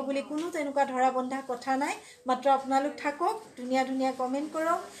লাগিব বুলি কোনো তেনেকুৱা ধৰা বন্ধা কথা নাই মাত্ৰ আপোনালোক থাকক ধুনীয়া ধুনীয়া কমেন্ট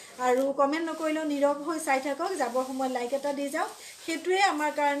কৰক আৰু কমেন্ট নকৰিলেও নীৰৱ হৈ চাই থাকক যাবৰ সময়ত লাইক এটা দি যাওক সেইটোৱে আমাৰ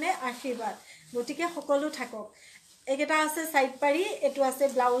কাৰণে আশীৰ্বাদ গতিকে সকলো থাকক একেটা আছে সাইড পাৰি এটো আছে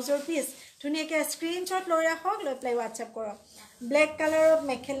ব্লাউজৰ পিস ধুনীয়াকৈ স্ক্ৰিনশ্বট লৈ ৰাখক লৈ প্লে WhatsApp কৰক ব্লেক কালাৰৰ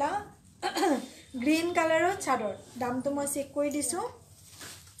মেখেলা গ্ৰীন কালাৰৰ চাদৰ দামটো মই চেক কৰি দিছো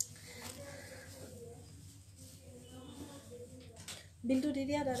বিলটো দি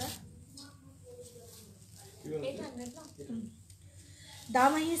দিয়া দাদা 800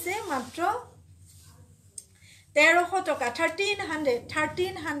 দাম আহিছে মাত্ৰ 1300 টকা 1300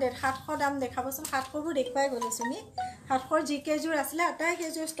 700 দাম দেখাবচোন 700 বোৰ দেখুৱাই গলো তুমি 700 জি কেজুৰ আছিল আটাই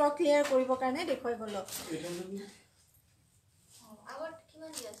কেজুৰ ষ্টক ক্লিয়াৰ কৰিব কাৰণে দেখুৱাই গলো আগত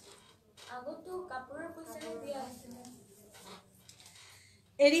কিমান দি আছিল আগতো কাপোৰৰ পইচা দিয়া আছিল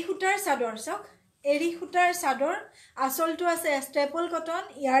এৰি সূতাৰ চাদৰ চক এৰি সূতাৰ চাদৰ আঁচলটো আছে ষ্টেপল কটন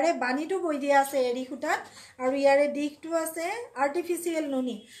ইয়াৰে বানিটো বৈ দিয়া আছে এৰি সূতাত আৰু ইয়াৰে দিকটো আছে আৰ্টিফিশিয়াল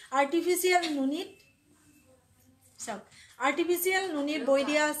নুনিত চক আৰ্টিফিশিয়াল নুনিৰ বৈ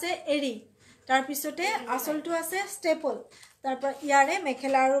দিয়া আছে এৰি তাৰ পিছতে আঁচলটো আছে ষ্টেপল তাৰ পৰা ইয়াৰে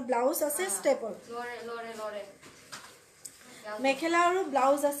মেখেলা আৰু ব্লাউজ আছে ষ্টেপল মেখেলা আৰু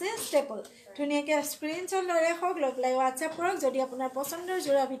ব্লাউজ আছে ষ্টেপল ধুনীয়াকৈ স্ক্ৰিনশ্বট লৈ ৰাখক লৈ পেলাই WhatsApp কৰক যদি আপোনাৰ পছন্দৰ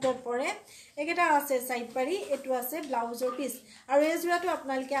জোৰা ভিতৰত পৰে একেটা আছে সাইড পাৰি এটো আছে ব্লাউজৰ পিস আৰু এই জোৰাটো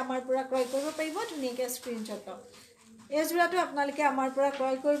আপোনালোকে আমাৰ পৰা ক্ৰয় কৰিব পাৰিব ধুনীয়াকৈ স্ক্ৰিনশ্বট লওক এই জোৰাটো আপোনালোকে আমাৰ পৰা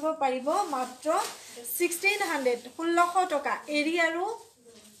ক্ৰয় কৰিব পাৰিব মাত্ৰ 1600 টকা এৰি আৰু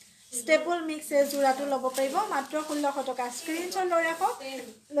ষ্টেপল মিক্স এই জোৰাটো ল'ব পাৰিব মাত্ৰ 1600 টকা স্ক্ৰিনশ্বট লৈ ৰাখক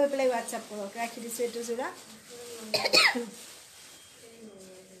লৈ পেলাই WhatsApp কৰক ৰাখি দিছো এটো জোৰা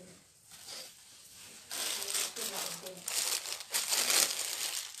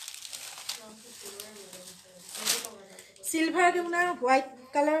সিলভাৰ গুণাৰ হোৱাইট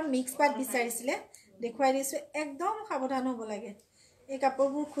কালাৰৰ মিক্স পাত বিচাৰিছিলে দেখুৱাই দিছোঁ একদম সাৱধান হ'ব লাগে এই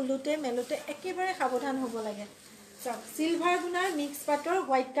কাপোৰবোৰ খুলোতে মেলোতে একেবাৰে সাৱধান হ'ব লাগে চাওক সিলভাৰ গুণাৰ মিক্স পাতৰ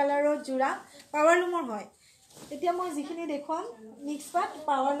হোৱাইট কালাৰৰ জোৰা পাৱাৰলুমৰ হয় এতিয়া মই যিখিনি দেখুৱাম মিক্স পাত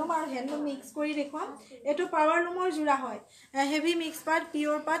পাৱাৰলুম আৰু হেণ্ডলুম মিক্স কৰি দেখুৱাম এইটো পাৱাৰলুমৰ জোৰা হয় হেভি মিক্স পাত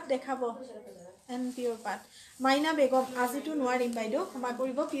পিয়ৰ পাত দেখাব এণ্ড পিয়ৰ পাত মাইনা বেগম আজিতো নোৱাৰিম বাইদেউ ক্ষমা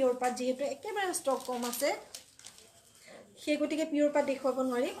কৰিব পিয়ৰ পাত যিহেতু একেবাৰে ষ্টক কম আছে সেই গতিকে পিয়ৰ পাত দেখুৱাব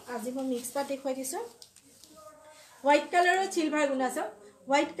নোৱাৰিম আজি মই মিক্স পাত দেখুৱাই দিছোঁ হোৱাইট কালাৰৰ সিলভাৰ গুণা আছে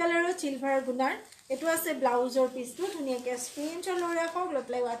হোৱাইট কালাৰৰ সিলভাৰ গুণাৰ এইটো আছে ব্লাউজৰ পিচটো ধুনীয়াকৈ স্ক্ৰীনশ্বট লৈ ৰাখক লৈ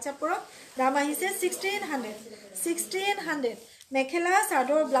পেলাই হোৱাটছআপ কৰক দাম আহিছে 1600 মেখেলা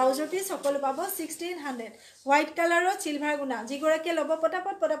চাদৰ ব্লাউজৰ পিচ সকলো পাব 1600 হোৱাইট কালাৰৰ সিলভাৰ গুণা যিগৰাকীয়ে ল'ব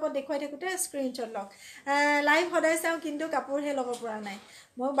পটাপট দেখুৱাই থাকোঁতে স্ক্ৰীনশ্বট লওক লাইভ সদায় চাওঁ কিন্তু কাপোৰহে ল'ব পৰা নাই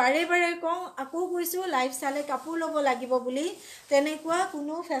মই বাৰে বাৰে কওঁ আকৌ কৈছোঁ লাইভ চালে কাপোৰ ল'ব লাগিব বুলি তেনেকুৱা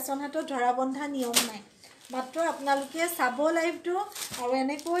কোনো ফেশ্বন হাতত ধৰা বন্ধা নিয়ম নাই মাত্ৰ আপোনালোকে চাব লাইভটো আৰু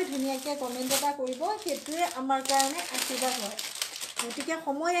এনেকৈ ধুনীয়াকৈ কমেণ্ট এটা কৰিব সেইটোৱে আমাৰ কাৰণে আশীৰ্বাদ হয় গতিকে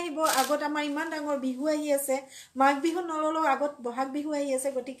সময় আহিব আগত আমাৰ ইমান ডাঙৰ বিহু আহি আছে মাঘ বিহু নল'লেও আগত বহাগ বিহু আহি আছে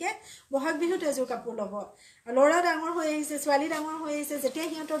গতিকে বহাগ বিহুত এযোৰ কাপোৰ ল'ব ল'ৰা ডাঙৰ হৈ আহিছে ছোৱালী ডাঙৰ হৈ আহিছে যেতিয়া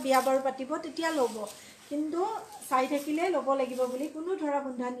সিহঁতৰ বিয়া বাৰু পাতিব তেতিয়া ল'ব কিন্তু চাই থাকিলে ল'ব লাগিব বুলি কোনো ধৰা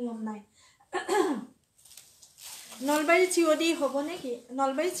বন্ধা নিয়ম নাই নলবাৰী চিঅ'ডি হ'ব নেকি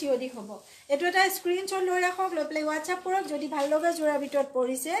নলবাৰী চিঅ'ডি হ'ব এইটো এটা স্ক্ৰীনশ্বট লৈ ৰাখক লৈ পেলাই হোৱাটছআপ কৰক যদি ভাল লগা যোৰাৰ ভিতৰত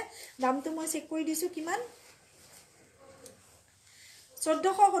পৰিছে দামটো মই চেক কৰি দিছোঁ কিমান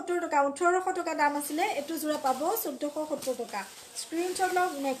 1470 টকা 1800 টকা দাম আছিলে এইটো যোৰা পাব 1470 টকা স্ক্ৰীনশ্বট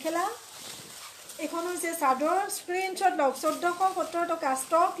লওক মেখেলা এখন হৈছে চাদৰ স্ক্ৰীনশ্বট লওক 1470 টকা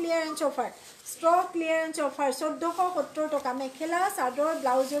ষ্টক ক্লিয়াৰেন্স অফাৰ 1470 টকা মেখেলা চাদৰ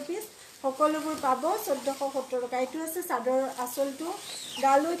ব্লাউজৰ পিচ সকলোবোৰ পাব 1470 টকা এইটো আছে চাদৰ আঁচলটো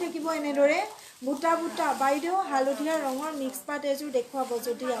গা লৈ থাকিব এনেদৰে বুটা বুটা বাইদেউ হালধীয়া ৰঙৰ মিক্স পাত এযোৰ দেখুৱাব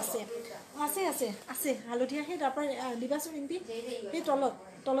যদি আছে হালধীয়া সেই তাৰপৰা দিবাচোন ৰিম্পি সেই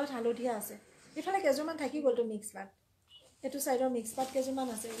তলত হালধীয়া আছে এইফালে কেইযোৰমান থাকি গ'লতো মিক্স পাত এইটো চাইডৰ মিক্স পাত কেইযোৰমান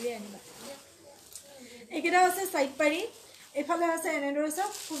আছে উলিয়াই আনিবা এইকেইটা আছে চাইড পাৰি এইফালে আছে এনেদৰে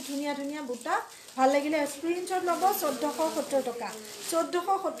চাওক খুব ধুনীয়া বুটা ভাল লাগিলে স্ক্ৰীনশ্বট ল'ব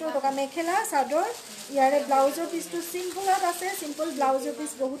 1470 টকা মেখেলা চাদৰ ইয়াৰে ব্লাউজৰ পিচটো চিম্পলত আছে চিম্পল ব্লাউজৰ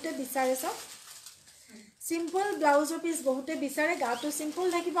পিচ বহুতে বিচাৰে চাওক সিম্পল ব্লাউজৰ পিচ বহুতে বিচাৰে গাটো সিম্পল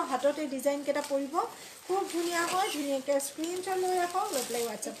থাকিব হাততে ডিজাইন কেইটা পৰিব খুব ধুনীয়া হয় ধুনীয়াকৈ স্ক্ৰীনশ্বট লৈ ৰাখক লৈ পেলাই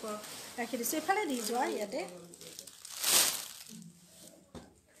হোৱাটছআপ কৰক ৰাখি দিছোঁ এইফালে দি যোৱা ইয়াতে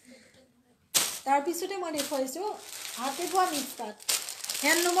তাৰপিছতে মই দেখুৱাইছোঁ হাতে বোৱা মিক্স পাত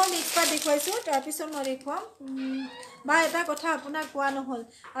হেণ্ডলুমৰ মিক্স পাত দেখুৱাইছোঁ তাৰপিছত মই দেখুৱাম বা এটা কথা আপোনাক কোৱা নহ'ল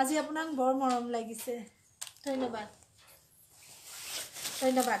আজি আপোনাক বৰ মৰম লাগিছে ধন্যবাদ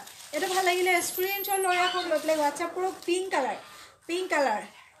এইটো ভাল লাগিলে স্ক্ৰীনশ্বট লৈ ৰাখক লৈ পেলাই হোৱাটছআপ কৰক পিংক কালাৰ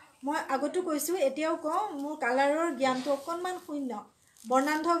মই আগতো কৈছোঁ এতিয়াও কওঁ মোৰ কালাৰৰ জ্ঞানটো অকণমান শূন্য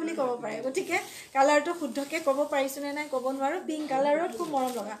বৰ্ণান্ধ বুলি ক'ব পাৰে গতিকে কালাৰটো শুদ্ধকৈ ক'ব পাৰিছোঁ নে নাই ক'ব নোৱাৰোঁ পিংক কালাৰত খুব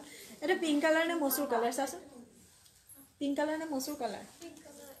মৰম লগা এইটো পিংক কালাৰ নে মচুৰ কালাৰ চাচোন পিংক কালাৰ নে মচুৰ কালাৰ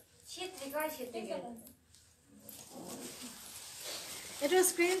এইটো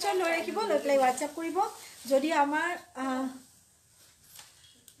স্ক্ৰীনশ্বট লৈ ৰাখিব লৈ পেলাই হোৱাটছআপ কৰিব যদি আমাৰ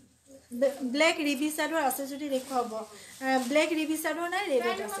ব্লেক ৰিবি চাদৰ আছে যদি দেখুৱাব ব্লেক ৰিবি চাদৰ নাই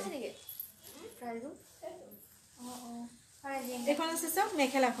ৰেডত আছে এখন আছে চাওক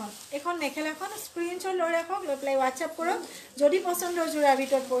মেখেলাখন স্ক্ৰীনশ্বট লৈ ৰাখক লৈ পেলাই হোৱাটছআপ কৰক যদি পচন্দৰ যোৰাৰ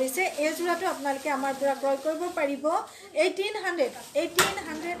ভিতৰত পৰিছে এই যোৰাটো আপোনালোকে আমাৰ পৰা ক্ৰয় কৰিব পাৰিব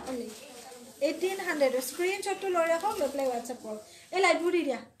 1800 স্ক্ৰীনশ্বটটো লৈ ৰাখক লৈ পেলাই হোৱাটছআপ কৰক এই লাইটবোৰ দি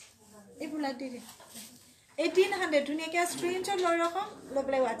দিয়া এইবোৰ লাইট দি দিয়া 1800 ধুনীয়াকৈ স্ক্ৰীনশ্বট লৈ ৰাখক লৈ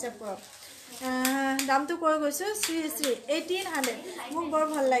পেলাই হোৱাটছআপ কৰক দামটো কৈ গৈছোঁ শ্ৰী 1800 মোক বৰ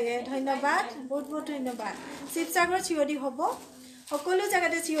ভাল লাগে ধন্যবাদ বহুত ধন্যবাদ শিৱসাগৰ চিঅ'ডি হ'ব সকলো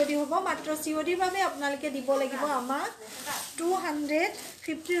জেগাতে চিঅ'ডি হ'ব মাত্ৰ চিঅ'ডিৰ বাবে আপোনালোকে দিব লাগিব আমাক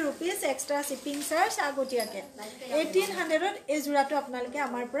 250 ৰুপিজ এক্সট্ৰা শ্বিপিং চাৰ্জ আগতীয়াকৈ 1800ত এই যোৰাটো আপোনালোকে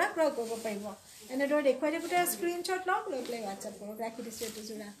আমাৰ পৰা ক্ৰয় কৰিব পাৰিব এনেদৰে দেখুৱাই থাকোঁতে স্ক্ৰীনশ্বট লওক লৈ পেলাই হোৱাটছআপ কৰক ৰাখি দিছোঁ এইটো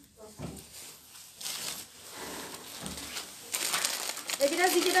যোৰা এইকেইটা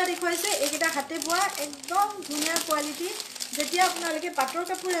যিকেইটা দেখুৱাইছোঁ এইকেইটা হাতে বোৱা একদম ধুনীয়া কোৱালিটি যেতিয়া আপোনালোকে পাটৰ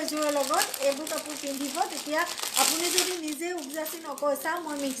কাপোৰ এযোৰৰ লগত এইবোৰ কাপোৰ পিন্ধিব তেতিয়া আপুনি যদি নিজে উপজাচি নকয় চা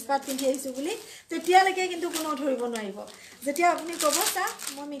মই মিক্স পাত পিন্ধি আহিছোঁ বুলি তেতিয়ালৈকে কিন্তু কোনো ধৰিব নোৱাৰিব যেতিয়া আপুনি ক'ব চা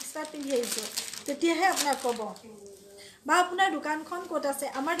মই মিক্স পাত পিন্ধি আহিছোঁ তেতিয়াহে আপোনাক ক'ব বা আপোনাৰ দোকানখন ক'ত আছে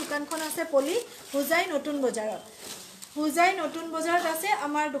আমাৰ দোকানখন আছে পলি হোজাই নতুন বজাৰত হুজাই নতুন বজাৰত আছে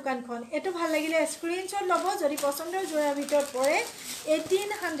আমাৰ দোকানখন এটো ভাল লাগিলে স্ক্ৰিনশ্বট ল'ব যদি পছন্দৰ জোৰাৰ ভিতৰত পৰে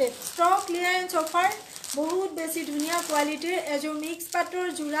 1800 ষ্টক ক্লিয়াৰেন্স অফাৰ বহুত বেছি ধুনীয়া কোৱালিটিৰ এজোৰ মিক্স পাটৰ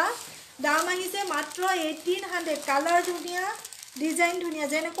জোৰা দাম আহিছে মাত্ৰ 1800 কালাৰ ধুনীয়া ডিজাইন ধুনীয়া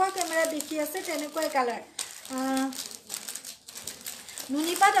যেনেকুৱা কেমেৰা দেখি আছে তেনেকুৱাই কালাৰ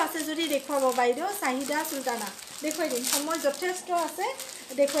নুনিপাত আছে যদি দেখুৱাব বাইদেউ চাহিদা সুলতানা দেখুৱাই দিম সময় যথেষ্ট আছে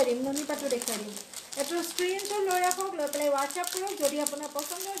দেখুৱাই দিম নুনিপাতো দেখুৱাই দিম এটো স্ক্ৰিনশ্বট লৈ ৰাখক লৈ পেলাই WhatsApp কৰক যদি আপোনাৰ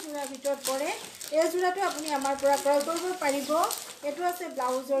পছন্দৰ জোৰাৰ ভিতৰত পৰে এই জোৰাটো আপুনি আমাৰ পৰা ক্ৰয় কৰিব পাৰিব এটো আছে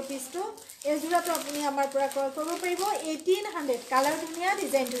ব্লাউজৰ পিছটো এই জোৰাটো আপুনি আমাৰ পৰা ক্ৰয় কৰিব পাৰিব 1800 কালাৰ ধুনীয়া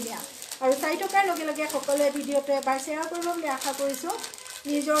ডিজাইন ধুনীয়া আৰু 4 টকাৰ লগে লগে সকলোৱে ভিডিঅটো এবাৰ শ্বেয়াৰ কৰিব বুলি আশা কৰিছো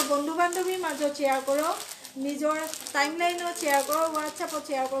নিজৰ বন্ধু বান্ধৱীৰ মাজত শ্বেয়াৰ কৰক নিজৰ টাইমলাইনত শ্বেয়াৰ কৰক WhatsAppত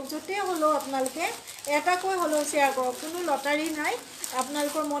শ্বেয়াৰ কৰক যতে হলো আপোনালোকে এটাকৈ হলো শ্বেয়াৰ কৰক কোনো লটাৰী নাই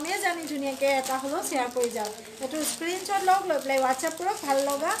আপোনালোকৰ মনে জানি ধুনীয়াকৈ এটা হলো শ্বেয়াৰ কৰি যাওক এটো স্ক্ৰিনশ্বট লওক লৈ পেলাই WhatsApp কৰক ভাল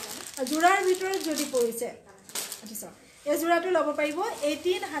লগা জোৰাৰ ভিতৰত যদি পৰিছে আচ্ছা এই জোৰাটো ল'ব পাৰিব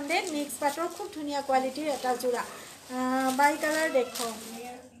 1800 মিক্স পাটৰ খুব ধুনীয়া কোৱালিটিৰ এটা জোৰা বাই কালাৰ দেখো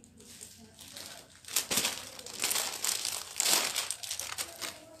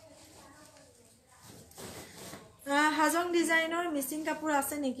হাজং ডিজাইনৰ মিচিং কাপোৰ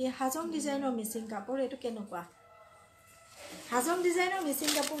আছে নেকি হাজং ডিজাইনৰ মিচিং কাপোৰ এটো কেনেকুৱা হাজং ডিজাইনৰ মিচিং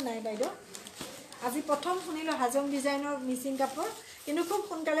কাপোৰ নাই বাইদেউ আজি প্ৰথম শুনিলো হাজং ডিজাইনৰ মিচিং কাপোৰ কিন্তু খুব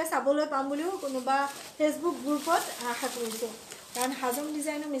সোনকালে চাবলৈ পাম বুলিও কোনোবা ফেসবুক গ্ৰুপত আশা কৰিছো কাৰণ হাজং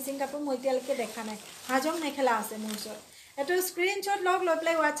ডিজাইনৰ মিচিং কাপোৰ মই এতিয়ালৈকে দেখা নাই হাজং মেখেলা আছে মোৰ ওচৰত এটো স্ক্ৰিনশ্বট লগ লৈ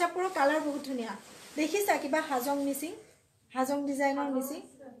পেলাই WhatsApp ৰ কালাৰ বহুত ধুনীয়া দেখিছা কিবা হাজং মিচিং হাজং ডিজাইনৰ মিচিং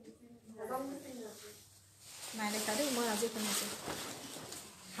নাই দেখা দেই মই আজি শুনিছো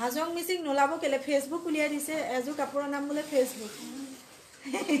হাজং মিচিং নোলাব কেলে ফেসবুক উলিয়াই দিছে এজো কাপোৰৰ নাম বোলে ফেসবুক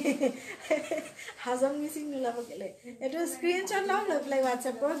হাজং মিচিং নোলাব কেলে এটো স্ক্ৰিনশ্বট লওক লৈ পেলাই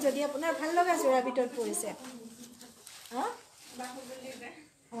WhatsApp কৰক যদি আপোনাৰ ভাল লগা জোৰা ভিতৰত পৰিছে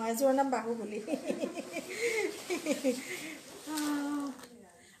এজোৰ নাম বাহুবলী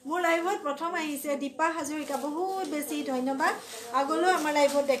মোৰ লাইভত প্ৰথম আহিছে দীপা হাজৰিকা বহুত বেছি ধন্যবাদ আগলৈ আমাৰ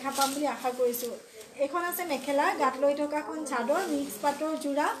লাইভত দেখা পাম বুলি আশা কৰিছো এখন আছে মেখেলা গাত লৈ থকাখন চাদৰ মিক্স পাটৰ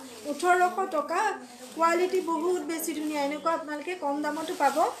জোৰা 1800 টকা কোৱালিটি বহুত বেছি ধুনীয়া এনেকুৱা আপোনালোকে কম দামতো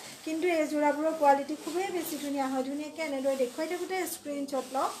পাব কিন্তু এই জোৰাবোৰৰ কোৱালিটি খুবেই বেছি ধুনীয়া হয় ধুনীয়াকৈ এনেদৰে দেখুৱাই থাকোঁতে স্ক্ৰিনশ্বট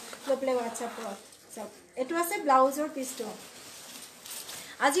লওক লৈ পেলাই WhatsApp কৰক চাওক এটো আছে ব্লাউজৰ পিছটো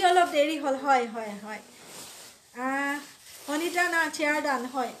আজি অলপ দেৰি হল হয় হয় হয় অনিতা না চেয়াৰ দান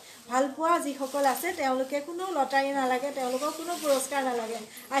হয় ভাল পোৱা যিসকল আছে তেওঁলোকে কোনো লটাৰী নালাগে তেওঁলোকৰ কোনো পুৰস্কাৰ নালাগে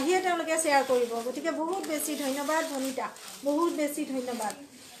আহিয়ে তেওঁলোকে শ্বেয়াৰ কৰিব গতিকে বহুত বেছি ধন্যবাদ অনিতা বহুত বেছি ধন্যবাদ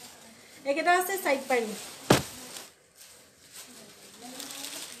একেটা আছে সাইড পাৰি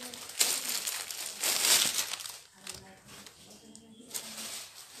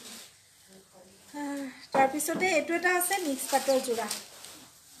তাৰ পিছতে এটো এটা আছে মিক্স পাটৰ জোৰা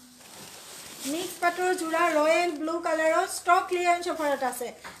মিক্স পাটৰ জোৰা ৰয়েল ব্লু কালাৰৰ ষ্টক ক্লিয়াৰেন্স অফাৰত আছে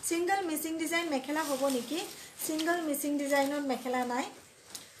সিঙ্গল মিচিং ডিজাইন মেখেলা হ'ব নেকি সিঙ্গল মিচিং ডিজাইনৰ মেখেলা নাই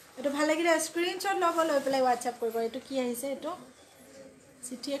এটো ভাল লাগিলে স্ক্ৰিনশ্বট ল'ব লৈ পেলাই WhatsApp কৰিব এটো কি আহিছে এটো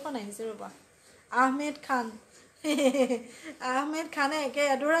চিঠি এখন আহিছে ৰবা আহমেদ খান আহমেদ খানে একে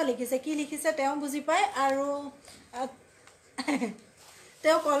এডৰা লিখিছে কি লিখিছে তেওঁ বুজি পায় আৰু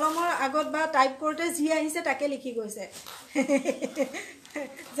তেওঁ কলমৰ আগত বা টাইপ কৰোতে যি আহিছে তাকে লিখি গৈছে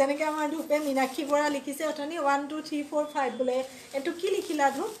যেনেকৈ আমাৰ ধূপে মীনাক্ষী বৰা লিখিছে অথনি 1 2 3 4 5 বোলে এটো কি লিখিলা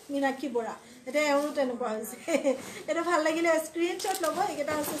ধূপ মীনাক্ষী বৰা এটা এৰো তেনেকুৱা হৈছে এটা ভাল লাগিলে স্ক্ৰিনশ্বট ল'ব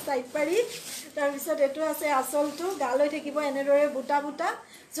এটা আছে সাইড পাৰি তাৰ পিছত এটো আছে আসলটো গালৈ থাকিব এনেদৰে বুটা বুটা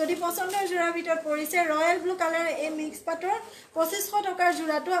যদি পছন্দৰ জোৰাৰ ভিতৰত পৰিছে ৰয়েল ব্লু কালাৰ এই মিক্স পাটৰ 2500 টকাৰ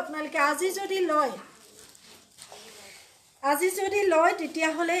জোৰাটো আপোনালোকে আজি যদি লয় তেতিয়া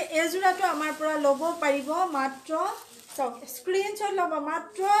হলে এই জোৰাটো আমাৰ পৰা ল'ব পাৰিব মাত্ৰ স্ক্ৰিনশ্বট ল'ব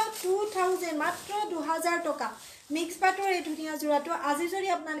মাত্ৰ 2000 মাত্ৰ 2000 টকা মিক্স পাটৰ এই ধুনীয়া জোৰাটো আজি যদি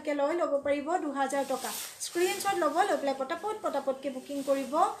আপোনালোকে লয় ল'ব পাৰিব 2000 টকা স্ক্ৰিনশ্বট ল'ব লৈ পেলাই পটাপটকে বুকিং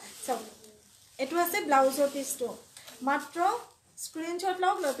কৰিব চাওক এটো আছে ব্লাউজৰ পিছটো মাত্ৰ স্ক্ৰিনশ্বট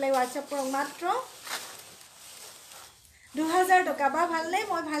লওক লৈ পেলাই WhatsApp কৰক মাত্ৰ 2000 টকা বা ভালনে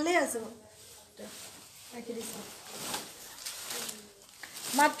মই ভালেই আছো ৰাখি দিছো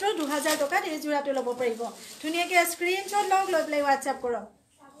মাত্ৰ 2000 টকাত এই জোৰাটো ল'ব পাৰিব ধুনীয়াকৈ স্ক্ৰিনশ্বট লওক লৈ পেলাই WhatsApp কৰক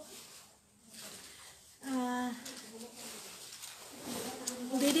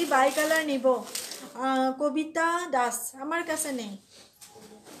দিদি বাই কালাৰ নিব কবিতা দাস আমার কাছে নেই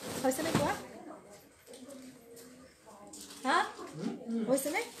হয়েছে না কোয়া হ্যাঁ হয়েছে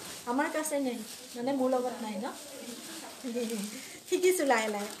না আমার কাছে নেই মানে মোৰ লগত নাই ন শিকিছো লাহে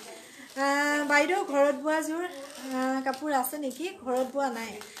লাহে বাইদেউ ঘৰত বোৱা যোৰ কাপোৰ আছে নেকি? ঘৰত বোৱা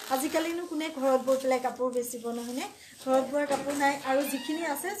নাই আজিকালিনো কোনে ঘৰত বৈ পেলাই কাপোৰ বেচিব নহয়নে? ঘৰত বোৱা কাপোৰ নাই আৰু যিখিনি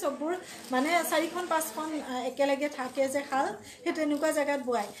আছে চববোৰ মানে 4খন 5খন একেলগে থাকে যে শাল সেই তেনেকুৱা জেগাত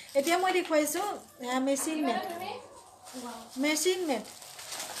বোৱাই। এতিয়া মই দেখুৱাইছোঁ মেচিন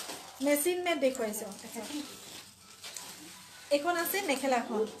মেড দেখুৱাইছোঁ। এইখন আছে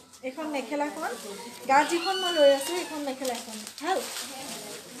মেখেলাখন, এইখন মেখেলাখন গাত যিখন মই লৈ আছোঁ এইখন মেখেলাখন ভাল,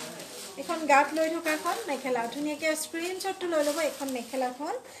 এইখন গাত লৈ থকাখন মেখেলা ধুনীয়াকৈ স্ক্ৰীনশ্বটটো লৈ ল'ব। এইখন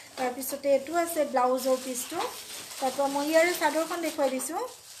মেখেলাখন তাৰপিছতে এইটো আছে ব্লাউজৰ পিচটো। তাৰপৰা মই ইয়াৰে চাদৰখন দেখুৱাই দিছোঁ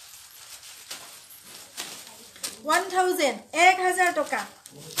 1000 টকা।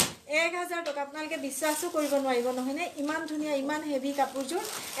 1000 টকা আপোনালোকে বিশ্বাসো কৰিব নোৱাৰিব নহয়নে? ইমান ধুনীয়া ইমান হেভি কাপোৰযোৰ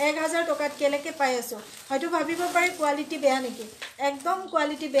 1000 টকাত কেলৈকে পাই আছোঁ। হয়তো ভাবিব পাৰে কোৱালিটি বেয়া নেকি? একদম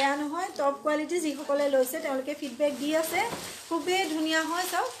কোৱালিটি বেয়া নহয়, টপ কোৱালিটি। যিসকলে লৈছে তেওঁলোকে ফিডবেক দি আছে খুবেই ধুনীয়া হয়।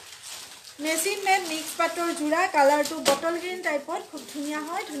 চাওক মেচিন মেড মিক্স পাটৰ যোৰা, কালাৰটো বটল গ্ৰীণ টাইপত খুব ধুনীয়া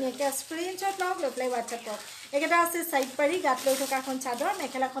হয়। ধুনীয়াকৈ স্ক্ৰীনশ্বট লওক, লৈ পেলাই হোৱাটছএপত। এইকেইটা আছে চাইড পাৰি গাত লৈ থকা এখন চাদৰ,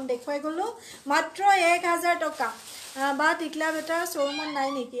 মেখেলাখন দেখুৱাই গ'লোঁ মাত্ৰ 1000 টকা। বা টিকলা বেটাৰ শ্ব'ৰুমত নাই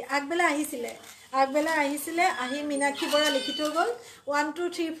নেকি? আগবেলা আহিছিলে আহি মীনাক্ষী বৰা লিখি থৈ গ'ল 1 2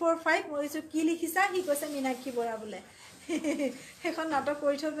 3 4 5। মই কৈছোঁ কি লিখিছা? সি কৈছে মীনাক্ষী বৰা বোলে। সেইখন নাটক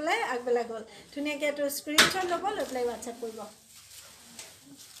কৰি থৈ পেলাই আগবেলা গ'ল। ধুনীয়াকৈ এইটো স্ক্ৰীনশ্বট ল'ব, লৈ পেলাই হোৱাটছএপ কৰিব।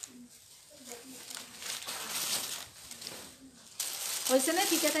 হৈছেনে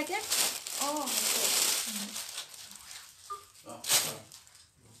ঠিকে থাকে? অঁ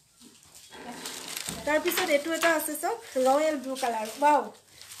তাৰপিছত এইটো এটা আছে চাওক ৰয়েল ব্লু কালাৰ। বাও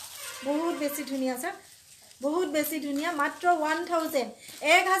বহুত বেছি ধুনীয়া চাওক, বহুত বেছি ধুনীয়া। মাত্ৰ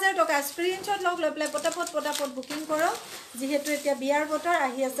 1000 টকা। স্ক্ৰীনশ্বট লওক, লৈ পেলাই পটাপট বুকিং কৰক। যিহেতু এতিয়া বিয়াৰ বতৰ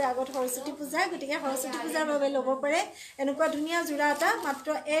আহি আছে, আগত সৰস্বতী পূজা, গতিকে সৰস্বতী পূজাৰ বাবে ল'ব পাৰে এনেকুৱা ধুনীয়া যোৰা এটা মাত্ৰ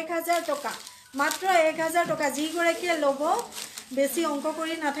 1000 টকা। মাত্ৰ 1000 টকা। যিগৰাকীয়ে ল'ব বেছি অংক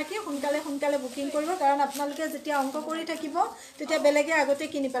কৰি নাথাকি সোনকালে বুকিং কৰিব, কাৰণ আপোনালোকে যেতিয়া অংক কৰি থাকিব তেতিয়া বেলেগে আগতে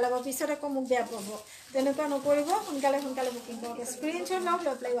কিনি পেলাব, পিছত আকৌ মোক বেয়া পাব। তেনেকুৱা নকৰিব, সোনকালে বুকিং কৰক। স্ক্ৰীনশ্বট লওক,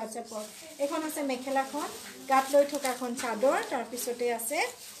 লৈ পেলাই হোৱাটছএপ কৰক। এইখন আছে মেখেলাখন, গাত লৈ থকাখন চাদৰ, তাৰপিছতে আছে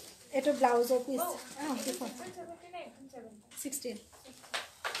এইটো ব্লাউজৰ পিচ 16।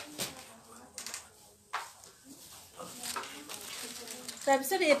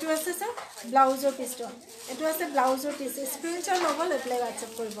 তাৰপিছত এইটো আছে চাওক ব্লাউজৰ পিচটো, এইটো আছে ব্লাউজৰ পিচ। স্ক্ৰীনশ্বট ল'ব, লৈ পেলাই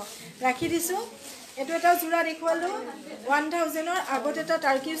হোৱাটছএপ কৰিব। ৰাখি দিছোঁ। এইটো এটা যোৰা দেখুৱালোঁ 1000-ৰ। আগত এটা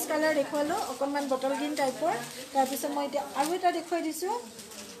টাৰ্কিউজ কালাৰ দেখুৱালোঁ অকণমান বটল গ্ৰীণ টাইপৰ। তাৰপিছত মই এতিয়া আৰু এটা দেখুৱাই দিছোঁ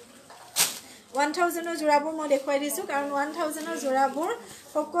 1000-ৰ যোৰাবোৰ মই দেখুৱাই দিছোঁ, কাৰণ 1000-ৰ যোৰাবোৰ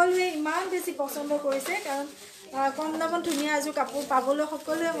সকলোৱে ইমান বেছি পচন্দ কৰিছে, কাৰণ কম দামত ধুনীয়া এযোৰ কাপোৰ পাবলৈ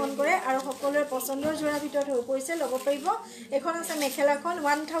সকলোৱে মন কৰে আৰু সকলোৰে পচন্দৰ যোৰাৰ ভিতৰত হৈ পৰিছে। ল'ব পাৰিব। এইখন আছে মেখেলাখন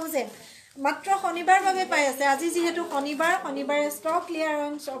 1000। মাত্ৰ শনিবাৰ বাবে পাই আছে। আজি যিহেতু শনিবাৰে ষ্টক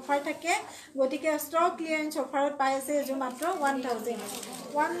ক্লিয়াৰেন্স অফাৰ থাকে, গতিকে ষ্টক ক্লিয়াৰেন্স অফাৰত পাই আছে এযোৰ মাত্ৰ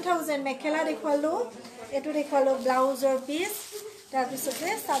 1000। মেখেলা দেখুৱালোঁ, এইটো দেখুৱালোঁ ব্লাউজৰ পিচ, তাৰপিছতে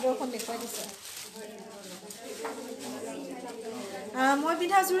চাদৰখন দেখুৱাই দিছোঁ। মই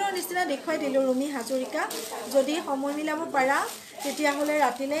পিন্ধাযোৰৰ নিচিনা দেখুৱাই দিলোঁ ৰুমি হাজৰিকা। যদি সময় মিলাব পাৰা তেতিয়াহ'লে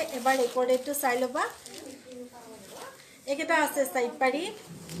ৰাতিলৈ এবাৰ ৰেকৰ্ডেডটো চাই ল'বা। এইকেইটা আছে চাইড পাৰি।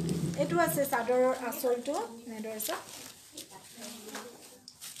 এইটো আছে চাদৰৰ আঁচলটো,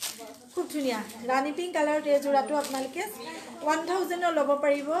 খুব ধুনীয়া ৰাণী পিংক কালাৰত। এই যোৰাটো আপোনালোকে 1000-ৰ ল'ব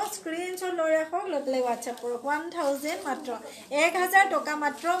পাৰিব। স্ক্ৰীনশ্বট লৈ ৰাখক, লৈ পেলাই হোৱাটছএপ কৰক। 1000 মাত্ৰ 1000 টকা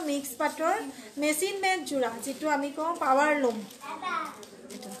মাত্ৰ। মিক্স পাটৰ মেচিন মেড যোৰা, যিটো আমি কওঁ পাৱাৰ লুম।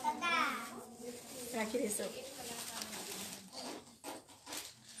 ৰাখি দিছোঁ।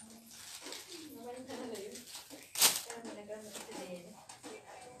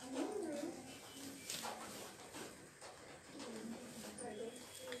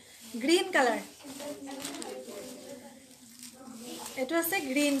 গ্ৰীণ কালাৰ, এইটো আছে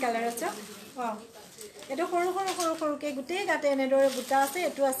গ্ৰীণ কালাৰ আছে। অঁ এইটো সৰুকৈ গোটেই গাতে এনেদৰে বুটা আছে।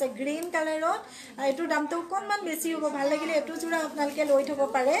 এইটো আছে গ্ৰীণ কালাৰত। এইটোৰ দামটো অকণমান বেছি হ'ব। ভাল লাগিলে এইটো যোৰা আপোনালোকে লৈ থ'ব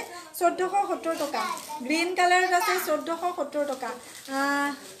পাৰে 1470 টকা। গ্ৰীণ কালাৰত আছে 1470 টকা।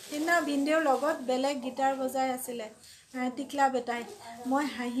 সেইদিনা ভিনদেউৰ লগত বেলেগ গীটাৰ বজাই আছিলে টিকলা বেটাই। মই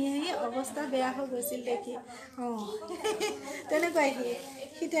হাঁহি অৱস্থা বেয়া হৈ গৈছিল দেখি। অঁ তেনেকুৱাই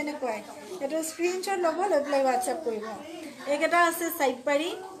সি তেনেকুৱাই। এইটো স্ক্ৰীনশ্বট ল'ব, লৈ পেলাই হোৱাটছএপ কৰিব। এইকেইটা আছে চাইড পাৰি।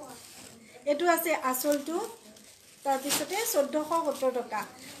 এইটো আছে আঁচলটো, তাৰপিছতে 1470 টকা।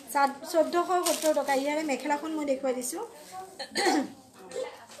 1470 টকা। ইয়াৰে মেখেলাখন মই দেখুৱাই দিছোঁ।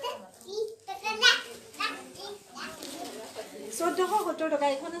 1470 টকা।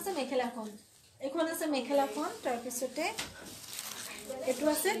 এইখন আছে মেখেলাখন, তাৰপিছতে এইটো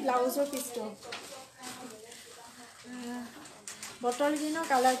আছে ব্লাউজৰ পিছটো বটল গ্ৰীনৰ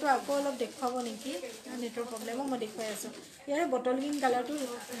কালাৰটো আকৌ অলপ দেখুৱাব নেকি নেটৰ প্ৰব্লেমো মই দেখুৱাই আছোঁ ইয়াৰে বটল গ্ৰীণ কালাৰটো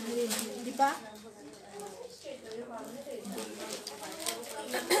দিবা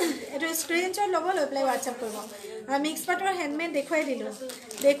এইটো স্ক্ৰীনশ্বট ল'ব লৈ পেলাই হোৱাটছআপ কৰিব মিক্স পাটৰ হেণ্ডমেড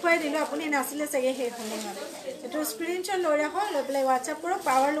দেখুৱাই দিলোঁ আপুনি নাছিলে চাগে সেই সময়ত এইটো স্ক্ৰীনশ্বট লৈ ৰাখক লৈ পেলাই হোৱাটছআপ কৰক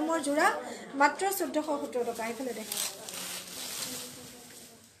পাৱাৰ লুমৰ যোৰা মাত্ৰ 1470 টকা এইফালে দেখ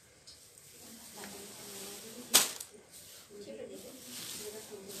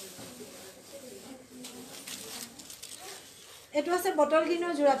এইটো আছে বটল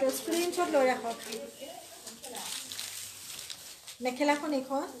গ্ৰীনৰ যোৰাটো স্ক্ৰীনশ্বট লৈ ৰাখক মেখেলাখন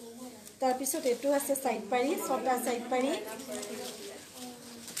এইখন তাৰপিছত এইটো আছে সাইড পাৰি ছটা সাইড পাৰি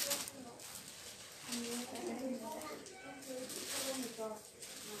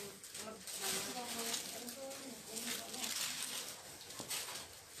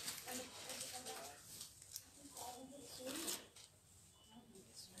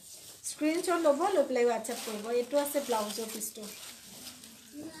স্ক্ৰীনশ্বট ল'ব লৈ পেলাই হোৱাটছআপ কৰিব এইটো আছে ব্লাউজৰ পিছটো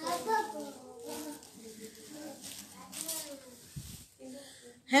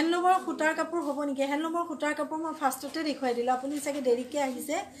হেণ্ডলুমৰ সূতাৰ কাপোৰ হ'ব নেকি হেণ্ডলুমৰ সূতাৰ কাপোৰ মই ফাৰ্ষ্টতে দেখুৱাই দিলোঁ আপুনি চাগে দেৰিকৈ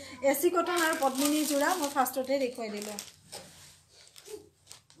আহিছে এচি কটন আৰু পদ্মিনী যোৰা মই ফাৰ্ষ্টতে দেখুৱাই দিলোঁ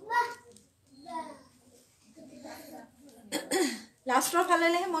লাষ্টৰ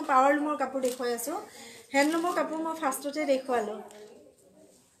ফালেহে মই পাৱাৰ লুমৰ কাপোৰ দেখুৱাই আছোঁ হেণ্ডলুমৰ কাপোৰ মই ফাৰ্ষ্টতে দেখুৱালোঁ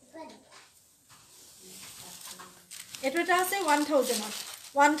এইটো এটা আছে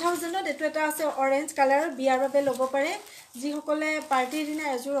 1000 এইটো এটা আছে অৰেঞ্জ কালাৰ বিয়াৰ বাবে ল'ব পাৰে যিসকলে পাৰ্টিৰ দিনা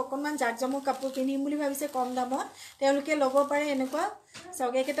এযোৰ অকণমান জাকজমক কাপোৰ কিনিম বুলি ভাবিছে কম দামত তেওঁলোকে ল'ব পাৰে এনেকুৱা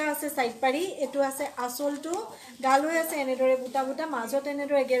চাওক এইকেইটা আছে সাইড পাৰি এইটো আছে আঁচলটো গালৈ আছে এনেদৰে বুটা বুটা মাজত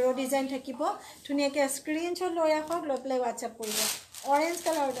এনেদৰে গেৰ ডিজাইন থাকিব ধুনীয়াকৈ স্ক্ৰীনশ্বট লৈ ৰাখক লৈ পেলাই হোৱাটছআপ কৰিব অৰেঞ্জ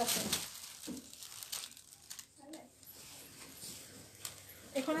কালাৰত আছে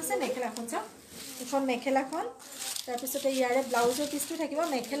এখন আছে মেখেলাখন চাওক এখন মেখেলাখন তাৰপিছতে ইয়াৰে ব্লাউজৰ পিছটো থাকিব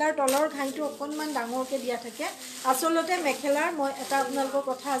মেখেলাৰ তলৰ ঘাইটো অকণমান ডাঙৰকৈ দিয়া থাকে আচলতে মেখেলাৰ মই এটা আপোনালোকৰ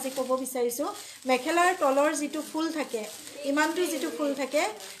কথা আজি ক'ব বিচাৰিছোঁ মেখেলাৰ তলৰ যিটো ফুল থাকে ইমানটো যিটো ফুল থাকে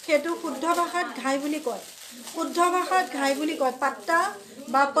সেইটো শুদ্ধ ভাষাত ঘাই বুলি কয় পাট্টা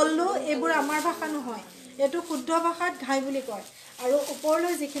বা পল্লু এইবোৰ আমাৰ ভাষা নহয় এইটো শুদ্ধ ভাষাত ঘাই বুলি কয় আৰু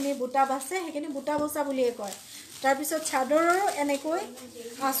ওপৰলৈ যিখিনি বুটা বাছে সেইখিনি বুটা বচা বুলিয়ে কয় তাৰপিছত চাদৰৰো এনেকৈ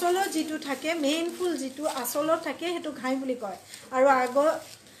আঁচলত যিটো থাকে মেইন ফুল যিটো আঁচলত থাকে সেইটো ঘাই বুলি কয় আৰু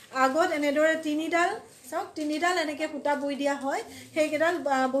আগত এনেদৰে তিনিডাল এনেকৈ সূতা বৈ দিয়া হয় সেইকেইডাল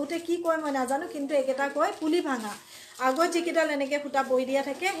বহুতে কি কয় মই নাজানো কিন্তু এইকেইটা কয় পুলি ভাঙা আগত যিকেইডাল এনেকৈ সূতা বৈ দিয়া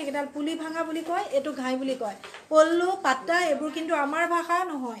থাকে সেইকেইডাল পুলি ভাঙা বুলি কয় এইটো ঘাই বুলি কয় পল্লু পাট্টা এইবোৰ কিন্তু আমাৰ ভাষা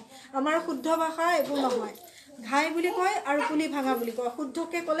নহয় আমাৰ শুদ্ধ ভাষা এইবোৰ নহয় ঘাই বুলি কয় আৰু পুলি ভাঙা বুলি কয়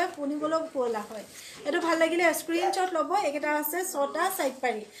শুদ্ধকৈ ক'লে শুনিবলৈ শুৱলা হয় এইটো ভাল লাগিলে স্ক্ৰীনশ্বট ল'ব এইকেইটা আছে 6টা সাইড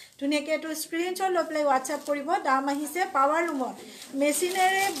পাৰি ধুনীয়াকৈ এইটো স্ক্ৰীনশ্বট লৈ পেলাই হোৱাটছআপ কৰিব দাম আহিছে পাৱাৰ লুমৰ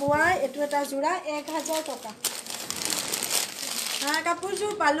মেচিনেৰে বোৱা এইটো এটা যোৰা 1000 টকা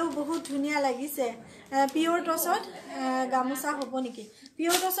কাপোৰযোৰ পালোঁ বহুত ধুনীয়া লাগিছে পিয়ৰ টছত গামোচা হ'ব নেকি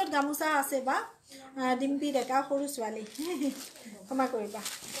পিয়ৰ টছত গামোচা আছে বা ডিম্পি ডেকা সৰু ছোৱালী ক্ষমা কৰিবা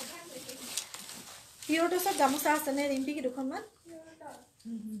পিয়ৰ টছত গামোচা আছেনে ৰিম্পি কি দুখনমান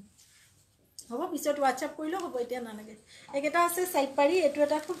হ'ব পিছত হোৱাটছআপ কৰিলেও হ'ব এতিয়া নালাগে এইকেইটা আছে সাইড পাৰি এইটো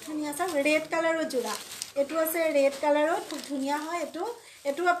এটা খুব ধুনীয়া চাওক ৰেড কালাৰৰ যোৰা এইটো আছে ৰেড কালাৰত খুব ধুনীয়া হয়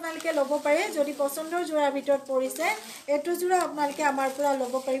এইটো আপোনালোকে ল'ব পাৰে যদি পচন্দৰ যোৰাৰ ভিতৰত পৰিছে এইটো যোৰা আপোনালোকে আমাৰ পৰা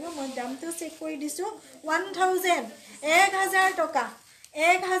ল'ব পাৰিব মই দামটো চেক কৰি দিছোঁ 1000 টকা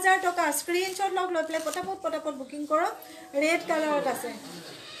 1000 টকা স্ক্ৰীনশ্বট লওক লৈ পেলাই পটাপট বুকিং কৰক ৰেড কালাৰত আছে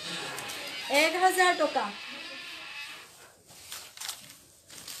 1000 টকা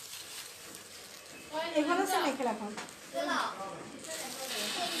এইখন আছে মেখেলাখন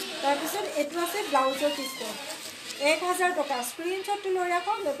তাৰপিছত এইটো আছে ব্লাউজৰ পিছটো 1000 টকা স্ক্ৰীনশ্বটটো লৈ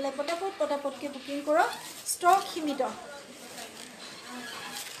ৰাখক লৈ পেলাই পটাপটকৈ বুকিং কৰক ষ্টক সীমিত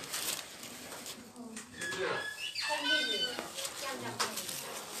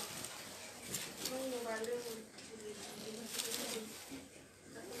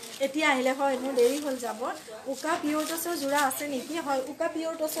এতিয়া আহিলে হয় মোৰ দেৰি হ'ল যাব উকা পিয়ৰ টছৰ যোৰা আছে নেকি হয় উকা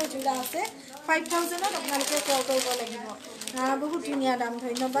পিয়ৰ টছৰ যোৰা আছে 5000ত আপোনালোকে ক্ৰয় কৰিব লাগিব বহুত ধুনীয়া দাম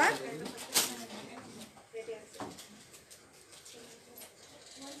ধন্যবাদ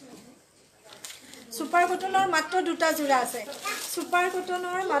সুপাৰ কটনৰ মাত্ৰ দুটা যোৰা আছে সুপাৰ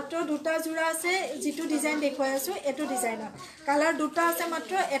কটনৰ মাত্ৰ দুটা যোৰা আছে যিটো ডিজাইন দেখুৱাই আছোঁ এইটো ডিজাইনৰ কালাৰ দুটা আছে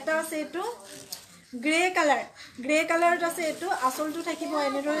মাত্ৰ এটা আছে এইটো গ্ৰে কালাৰত আছে এইটো আচলটো থাকিব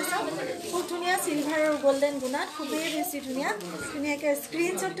এনেদৰে চাওক খুব ধুনীয়া সিলভাৰ আৰু গোল্ডেন গুণাত খুবেই বেছি ধুনীয়া ধুনীয়াকৈ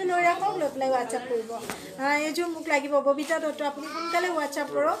স্ক্ৰীনশ্বটটো লৈ ৰাখক লৈ পেলাই হোৱাটছআপ কৰিব এইযোৰ মোক লাগিব ববিতা দত্ত আপুনি সোনকালে হোৱাটছআপ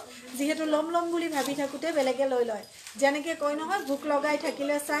কৰক যিহেতু ল'ম বুলি ভাবি থাকোঁতে বেলেগে লৈ লয় যেনেকৈ কয় নহয় ভোক লগাই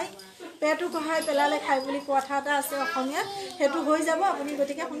থাকিলে চাই পেটটো কহাই পেলালে খাই বুলি কথা এটা আছে অসমীয়াত সেইটো হৈ যাব আপুনি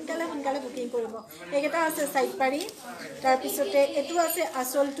গতিকে সোনকালে বুকিং কৰিব এইকেইটা আছে চাইড পাৰি তাৰপিছতে এইটো আছে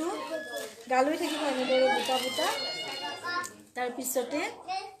আচলটো গালৈ থাকিব এনেদৰে বুটা তাৰপিছতে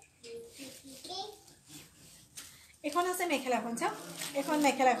এখন আছে মেখেলাখন চাওক এখন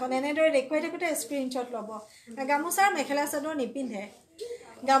মেখেলাখন এনেদৰে দেখুৱাই থাকোঁতে স্ক্ৰীনশ্বট ল'ব গামোচাৰ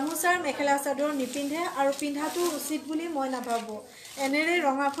মেখেলা চাদৰ নিপিন্ধে আৰু পিন্ধাটো উচিত বুলি মই নাভাবোঁ এনেৰে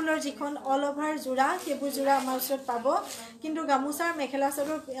ৰঙা ফুলৰ যিখন অল অভাৰ যোৰা সেইবোৰ যোৰা আমাৰ ওচৰত পাব কিন্তু গামোচাৰ মেখেলা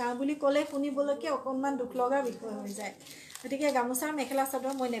চাদৰ বুলি ক'লে শুনিবলৈকে অকণমান দুখ লগা বিষয় হৈ যায় গতিকে গামোচাৰ মেখেলা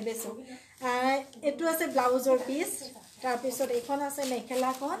চাদৰ মই নেবেচোঁ এইটো আছে ব্লাউজৰ পিচ তাৰপিছত এইখন আছে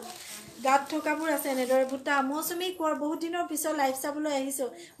মেখেলাখন গাত থকাবোৰ আছে এনেদৰে বুটা মৌচুমী কোৱাৰ বহুত দিনৰ পিছত লাইভ চাবলৈ আহিছোঁ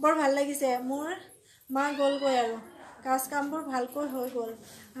বৰ ভাল লাগিছে মোৰ মা গ'লগৈ আৰু কামবোৰ ভালকৈ হৈ গ'ল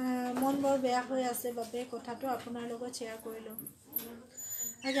মন বৰ বেয়া হৈ আছে বাবে কথাটো আপোনাৰ লগত শ্বেয়াৰ কৰিলোঁ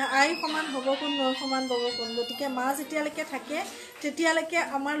আই সমান হ'ব কোন নৈ সমান ব'ব কোন গতিকে মা যেতিয়ালৈকে থাকে তেতিয়ালৈকে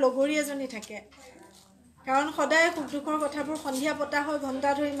আমাৰ লগৰী এজনী থাকে কাৰণ সদায় সুখ দুখৰ কথাবোৰ সন্ধিয়া পতা হয় ঘণ্টা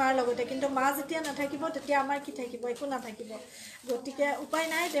ধৰি মাৰ লগতে কিন্তু মা যেতিয়া নাথাকিব তেতিয়া আমাৰ কি থাকিব একো নাথাকিব গতিকে উপায়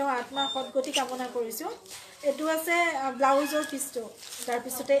নাই তেওঁ আত্মাৰ সদগতি কামনা কৰিছোঁ এইটো আছে ব্লাউজৰ পিচটো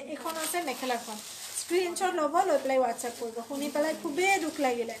তাৰপিছতে এইখন আছে মেখেলাখন স্ক্ৰীনশ্বট ল'ব লৈ পেলাই হোৱাটছআপ কৰিব শুনি পেলাই খুবেই দুখ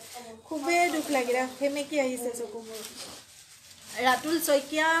লাগিলে সেমেকি আহিছে চকুবোৰ ৰাতুল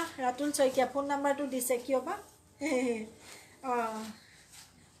শইকীয়া ফোন নাম্বাৰটো দিছে কিয় বা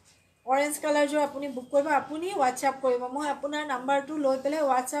অৰেঞ্জ কালাৰযোৰ আপুনি বুক কৰিব আপুনি হোৱাটছআপ কৰিব মই আপোনাৰ নাম্বাৰটো লৈ পেলাই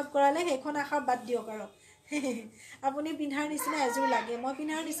হোৱাটছআপ কৰালে সেইখন আশা বাদ দিয়ক আৰু আপুনি পিন্ধাৰ নিচিনা এযোৰ লাগে মই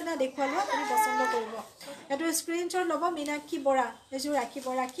পিন্ধাৰ নিচিনা দেখুৱালোঁ আপুনি পচন্দ কৰিব এইটো স্ক্ৰীনশ্বট ল'ব মীনাক্ষী বৰা এযোৰ ৰাখিম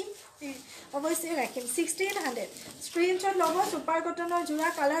অৱশ্যে ৰাখিম 1600 স্ক্ৰীনশ্বট ল'ব ছুপাৰ কটনৰ যোৰা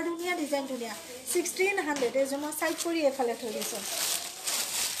কালাৰ ধুনীয়া ডিজাইন ধুনীয়া 1600 এইযোৰ মই চাইড কৰি এইফালে থৈ দিছোঁ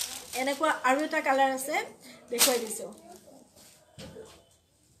এনেকুৱা আৰু এটা কালাৰ আছে দেখুৱাই দিছোঁ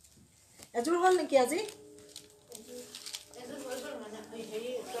এযোৰ হ'ল নেকি আজি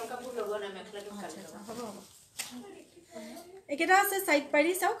এইকেইটা আছে চাইড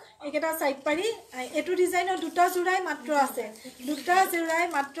পাৰি চাওক এইকেইটা চাইড পাৰি এইটো ডিজাইনৰ দুটা যোৰাই মাত্ৰ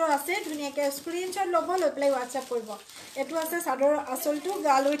আছে ধুনীয়াকৈ স্ক্ৰীনশ্বট ল'ব লৈ পেলাই হোৱাটছআপ কৰিব এইটো আছে চাদৰ আচলটো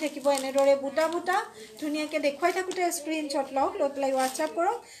গা লৈ থাকিব এনেদৰে বুটা ধুনীয়াকৈ দেখুৱাই থাকোঁতে স্ক্ৰীনশ্বট লওক লৈ পেলাই হোৱাটছআপ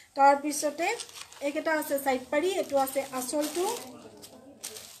কৰক তাৰপিছতে এইকেইটা আছে চাইড পাৰি এইটো আছে আচলটো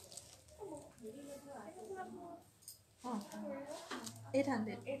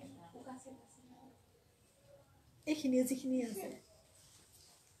 800 এইখিনি যিখিনি আছে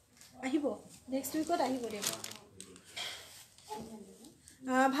আহিব নেক্সট উইকত আহিব দিয়ক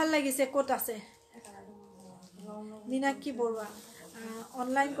ভাল লাগিছে ক'ত আছে মীনাক্ষী বৰুৱা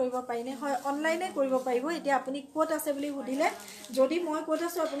অনলাইন কৰিব পাৰিনে হয় অনলাইনে কৰিব পাৰিব এতিয়া আপুনি ক'ত আছে বুলি সুধিলে যদি মই ক'ত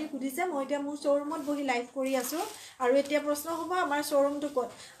আছোঁ আপুনি সুধিছে মই এতিয়া মোৰ শ্ব'ৰুমত বহি লাইভ কৰি আছোঁ আৰু এতিয়া প্ৰশ্ন হ'ব আমাৰ শ্ব'ৰুমটো ক'ত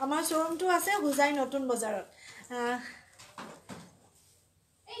আমাৰ শ্ব'ৰুমটো আছে হোজাই নতুন বজাৰত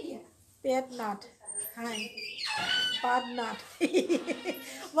পেটনাথ হাই পাদনাথ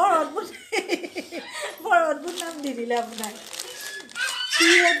বৰ অদ্ভুত নাম দি দিলে আপোনাৰ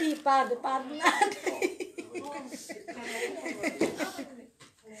পাদনাথ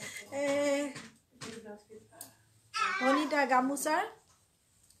ভনিতা গামোচাৰ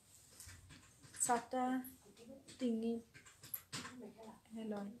চাটা ডিঙিত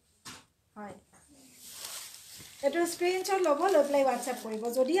হয় এইটো স্ক্ৰীনশ্বট ল'ব লৈ পেলাই হোৱাটছআপ কৰিব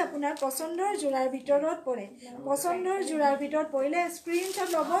যদি আপোনাৰ পচন্দৰ যোৰাৰ ভিতৰত পৰিলে স্ক্ৰীনশ্বট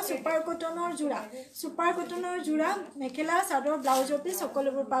ল'ব ছুপাৰ কটনৰ যোৰা মেখেলা চাদৰ ব্লাউজৰ পিচ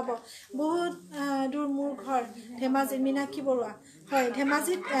সকলোবোৰ পাব বহুত দূৰ মোৰ ঘৰ ধেমাজি মীনাক্ষী বৰুৱা হয়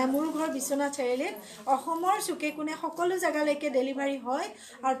ধেমাজিত মোৰ ঘৰ বিশ্বনাথ চাৰিআলিত অসমৰ চুকে কোণে সকলো জেগালৈকে ডেলিভাৰী হয়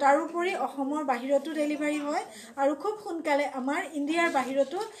আৰু তাৰোপৰি অসমৰ বাহিৰতো ডেলিভাৰী হয় আৰু খুব সোনকালে আমাৰ ইণ্ডিয়াৰ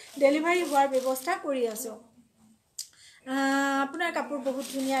বাহিৰতো ডেলিভাৰী হোৱাৰ ব্যৱস্থা কৰি আছোঁ আপোনাৰ কাপোৰ বহুত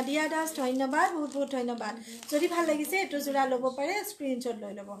ধুনীয়া দিয়া দাস ধন্যবাদ বহুত ধন্যবাদ যদি ভাল লাগিছে এইটো যোৰা ল'ব পাৰে স্ক্ৰীনশ্বট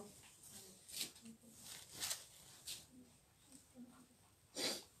লৈ ল'ব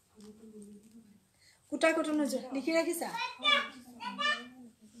কুটা কটনৰ যোৰা লিখি ৰাখিছা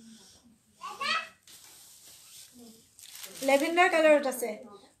লেভেণ্ডাৰ কালাৰত আছে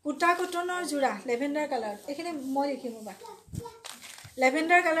কুটা কটনৰ যোৰা লেভেণ্ডাৰ কালাৰ এইখিনি মই লিখিম বা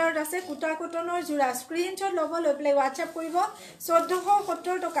লেভেণ্ডাৰ কালাৰত আছে কুটা কটনৰ যোৰা স্ক্ৰীনশ্বট ল'ব লৈ পেলাই হোৱাটছআপ কৰিব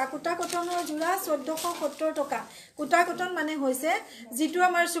 1470 টকা কুটা কটনৰ যোৰা 1470 টকা কুটা কটন মানে হৈছে যিটো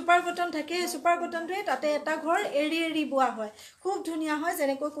আমাৰ সুপাৰ কটন থাকে সুপাৰ কটনটোৱে তাতে এটা ঘৰ এৰি এৰি বোৱা হয় খুব ধুনীয়া হয়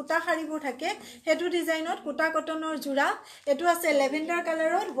যেনেকৈ কুটা শাড়ীবোৰ থাকে হেতু ডিজাইনত কুটা কটনৰ যোৰা এটো আছে লেভেণ্ডাৰ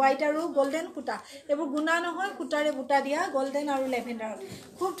কালাৰত হোৱাইট আৰু গোল্ডেন কুটা এবোৰ গুণা নহয় কুটাৰে বুটা দিয়া গোল্ডেন আৰু লেভেণ্ডাৰ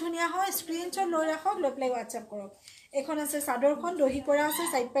খুব ধুনীয়া হয় স্ক্ৰীনশ্বট লৈ ৰাখক লৈ পেলাই হোৱাটছআপ কৰক এখন আছে চাদৰখন দহি কৰা আছে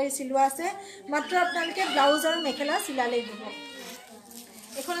সাইড পাৰি সিলোৱা আছে মাত্ৰ আপোনালোকে ব্লাউজ আৰু মেখেলা সিলালেই হ'ব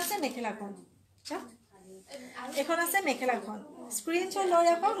এখন আছে মেখেলাখন এখন আছে মেখেলাখন স্ক্ৰীনশ্বট লৈ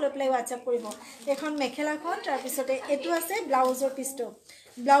ৰাখক লৈ পেলাই হোৱাটছআপ কৰিব এখন মেখেলাখন তাৰ পিছতে এটো আছে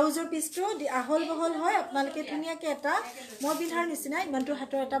ব্লাউজৰ পিছটো আহল বহল হয় আপোনালোকে ধুনীয়াকৈ এটা মই পিন্ধাৰ নিচিনা ইমানটো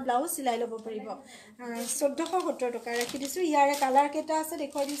হাতৰ এটা ব্লাউজ সিলাই ল'ব পাৰিব 1470 টকা ৰাখি দিছো ইয়াৰে কালাৰ কেইটা আছে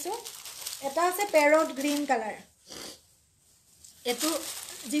দেখুৱাই দিছো এটা আছে পেৰট গ্ৰীন কালাৰ এটো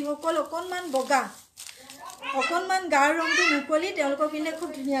যিসকল অকণমান বগা অকণমান গাৰ ৰংটো মুকলি তেওঁলোকৰ পিনে খুব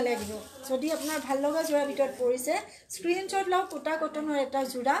ধুনীয়া লাগিব যদি আপোনাৰ ভাল লগা যোৰা ভিতৰত পৰিছে স্ক্ৰীনশ্বট লওক কুটা কটনৰ এটা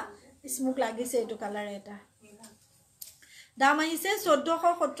যোৰা স্মুক লাগিছে এইটো কালাৰ এটা দাম আহিছে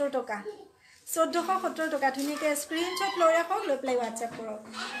 1470 টকা 1470 টকা ধুনীয়াকৈ স্ক্ৰীনশ্বট লৈ ৰাখক লৈ পেলাই হোৱাটছআপ কৰক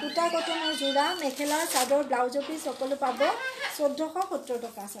কুটা কটনৰ যোৰা মেখেলা চাদৰ ব্লাউজৰ পিচ সকলো পাব 1470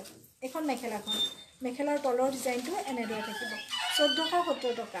 টকা চাওক এখন মেখেলাৰ তলৰ ডিজাইনটো এনেদৰে থাকিব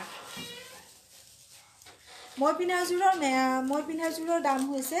 1470 টকা মই পিন্ধা জোৰৰ দাম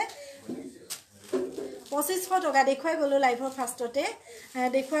হৈছে 2500 টকা দেখুৱাই গ'লো লাইভৰ ফাৰ্ষ্টতে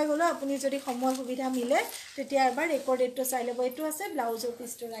দেখুৱাই গ'লো আপুনি যদি সময় সুবিধা মিলে তেতিয়া এবাৰ ৰেকৰ্ড ডেটটো চাই ল'ব এইটো আছে ব্লাউজৰ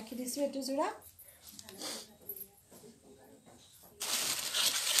পিচটো ৰাখি দিছো এইটো জোৰা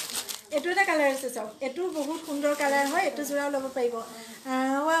এইটো এটা কালাৰ আছে চাওক এইটো বহুত সুন্দৰ কালাৰ হয় এইটো জোৰা ল'ব পাৰিব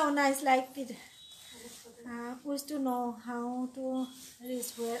wow nice like it wish to know how to reach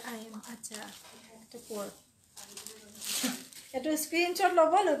where I am আচ্ছা এটা পৰ এটো স্ক্ৰীনশ্বট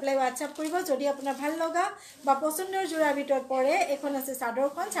ল'ব লৈ পেলাই হোৱাটছআপ কৰিব যদি আপোনাৰ ভাল লগা বা পছন্দৰ জোৰাৰ ভিতৰত পৰে এখন আছে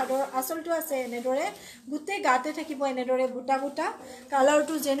চাদৰখন চাদৰ আচলটো আছে এনেদৰে গুটেই গাতে থাকিব এনেদৰে বুটা বুটা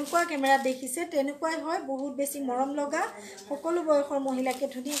কালাৰটো যেনেকুৱা কেমেৰাত দেখিছে তেনেকুৱাই হয় বহুত বেছি মৰম লগা সকলো বয়সৰ মহিলাকে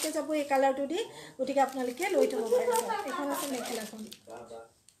ধুনীয়াকৈ যাব এই কালাৰটো দি গতিকে আপোনালোকে লৈ থব পাৰিব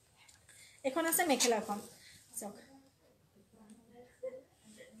এখন আছে মেখেলাখন চাওক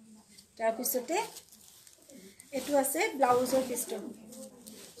তাৰ পিছতে এটো আছে ব্লাউজৰ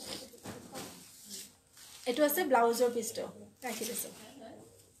পিচটো ৰাখি দিছো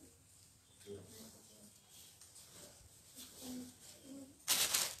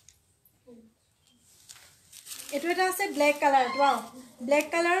এটো এটা আছে ব্ল্যাক কালাৰ ওয়াও ব্ল্যাক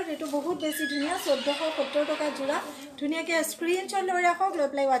কালাৰত এটো বহুত বেছি ধুনীয়া 1470 টকা জোৰা ধুনীয়াকৈ স্ক্ৰীনশ্বট লৈ ৰাখক লৈ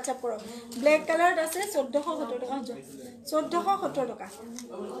পেলাই হোৱাটছআপ কৰক ব্ল্যাক কালাৰত আছে 1470 টকা 1470 টকা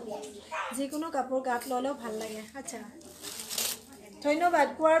যিকোনো কাপোৰ গাত ললেও ভাল লাগে আচ্ছা ধন্যবাদ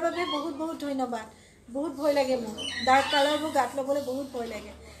কোৱাৰ বাবে বহুত ধন্যবাদ বহুত ভয় লাগে মোৰ ডাৰ্ক কালাৰবোৰ গাত লবলৈ বহুত ভয়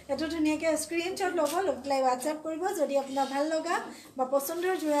লাগে এটো ধুনীয়াকৈ স্ক্ৰীনশ্বট ল'ব লৈ পেলাই হোৱাটছআপ কৰিব যদি আপোনাৰ ভাল লগা বা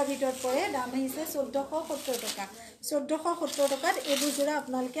পছন্দৰ জোৰাৰ ভিতৰত পৰে দাম আহিছে 1470 টকা 1470 টকাত এইবোৰ জোৰা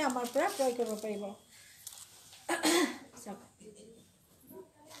আপোনালোকে আমাৰ পৰা ক্ৰয় কৰিব পাৰিব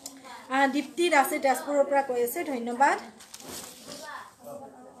দীপ্তি দাসে তেজপুৰৰ পৰা কৈ আছে ধন্যবাদ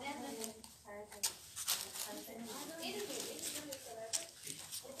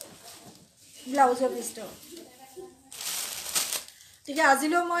ব্লাউজৰ পিচটো ঠিক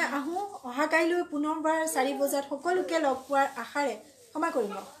আজিলৈ মই আহো অহা কাইলৈ পুনৰবাৰ 4 বজাত সকলোকে লগ পোৱাৰ আশাৰে ক্ষমা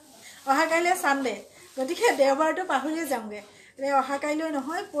কৰিব অহা কাইলৈ সানডে গতিকে দেওবাৰটো পাহৰিয়ে যামগে অহা কাইলৈ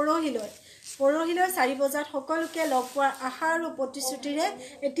নহয় পৰহিলৈ 4 বজাত সকলোকে লগ পোৱাৰ আশা আৰু প্ৰতিশ্ৰুতিৰে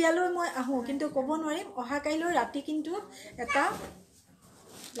এতিয়ালৈ মই আহো কিন্তু ক'ব নোৱাৰিম অহা কাইলৈ ৰাতি কিন্তু এটা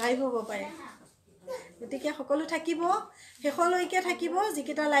লাইভ হ'ব পাৰে গতিকে সকলো থাকিব শেষলৈকে থাকিব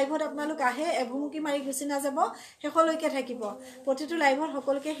যিকেইটা লাইভত আপোনালোক আহে এভুমুকি মাৰি গুচি নাযাব শেষলৈকে থাকিব প্ৰতিটো লাইভত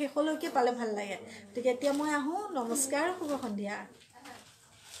সকলোকে শেষলৈকে পালে ভাল লাগে গতিকে এতিয়া মই আহো নমস্কাৰ শুভ সন্ধিয়া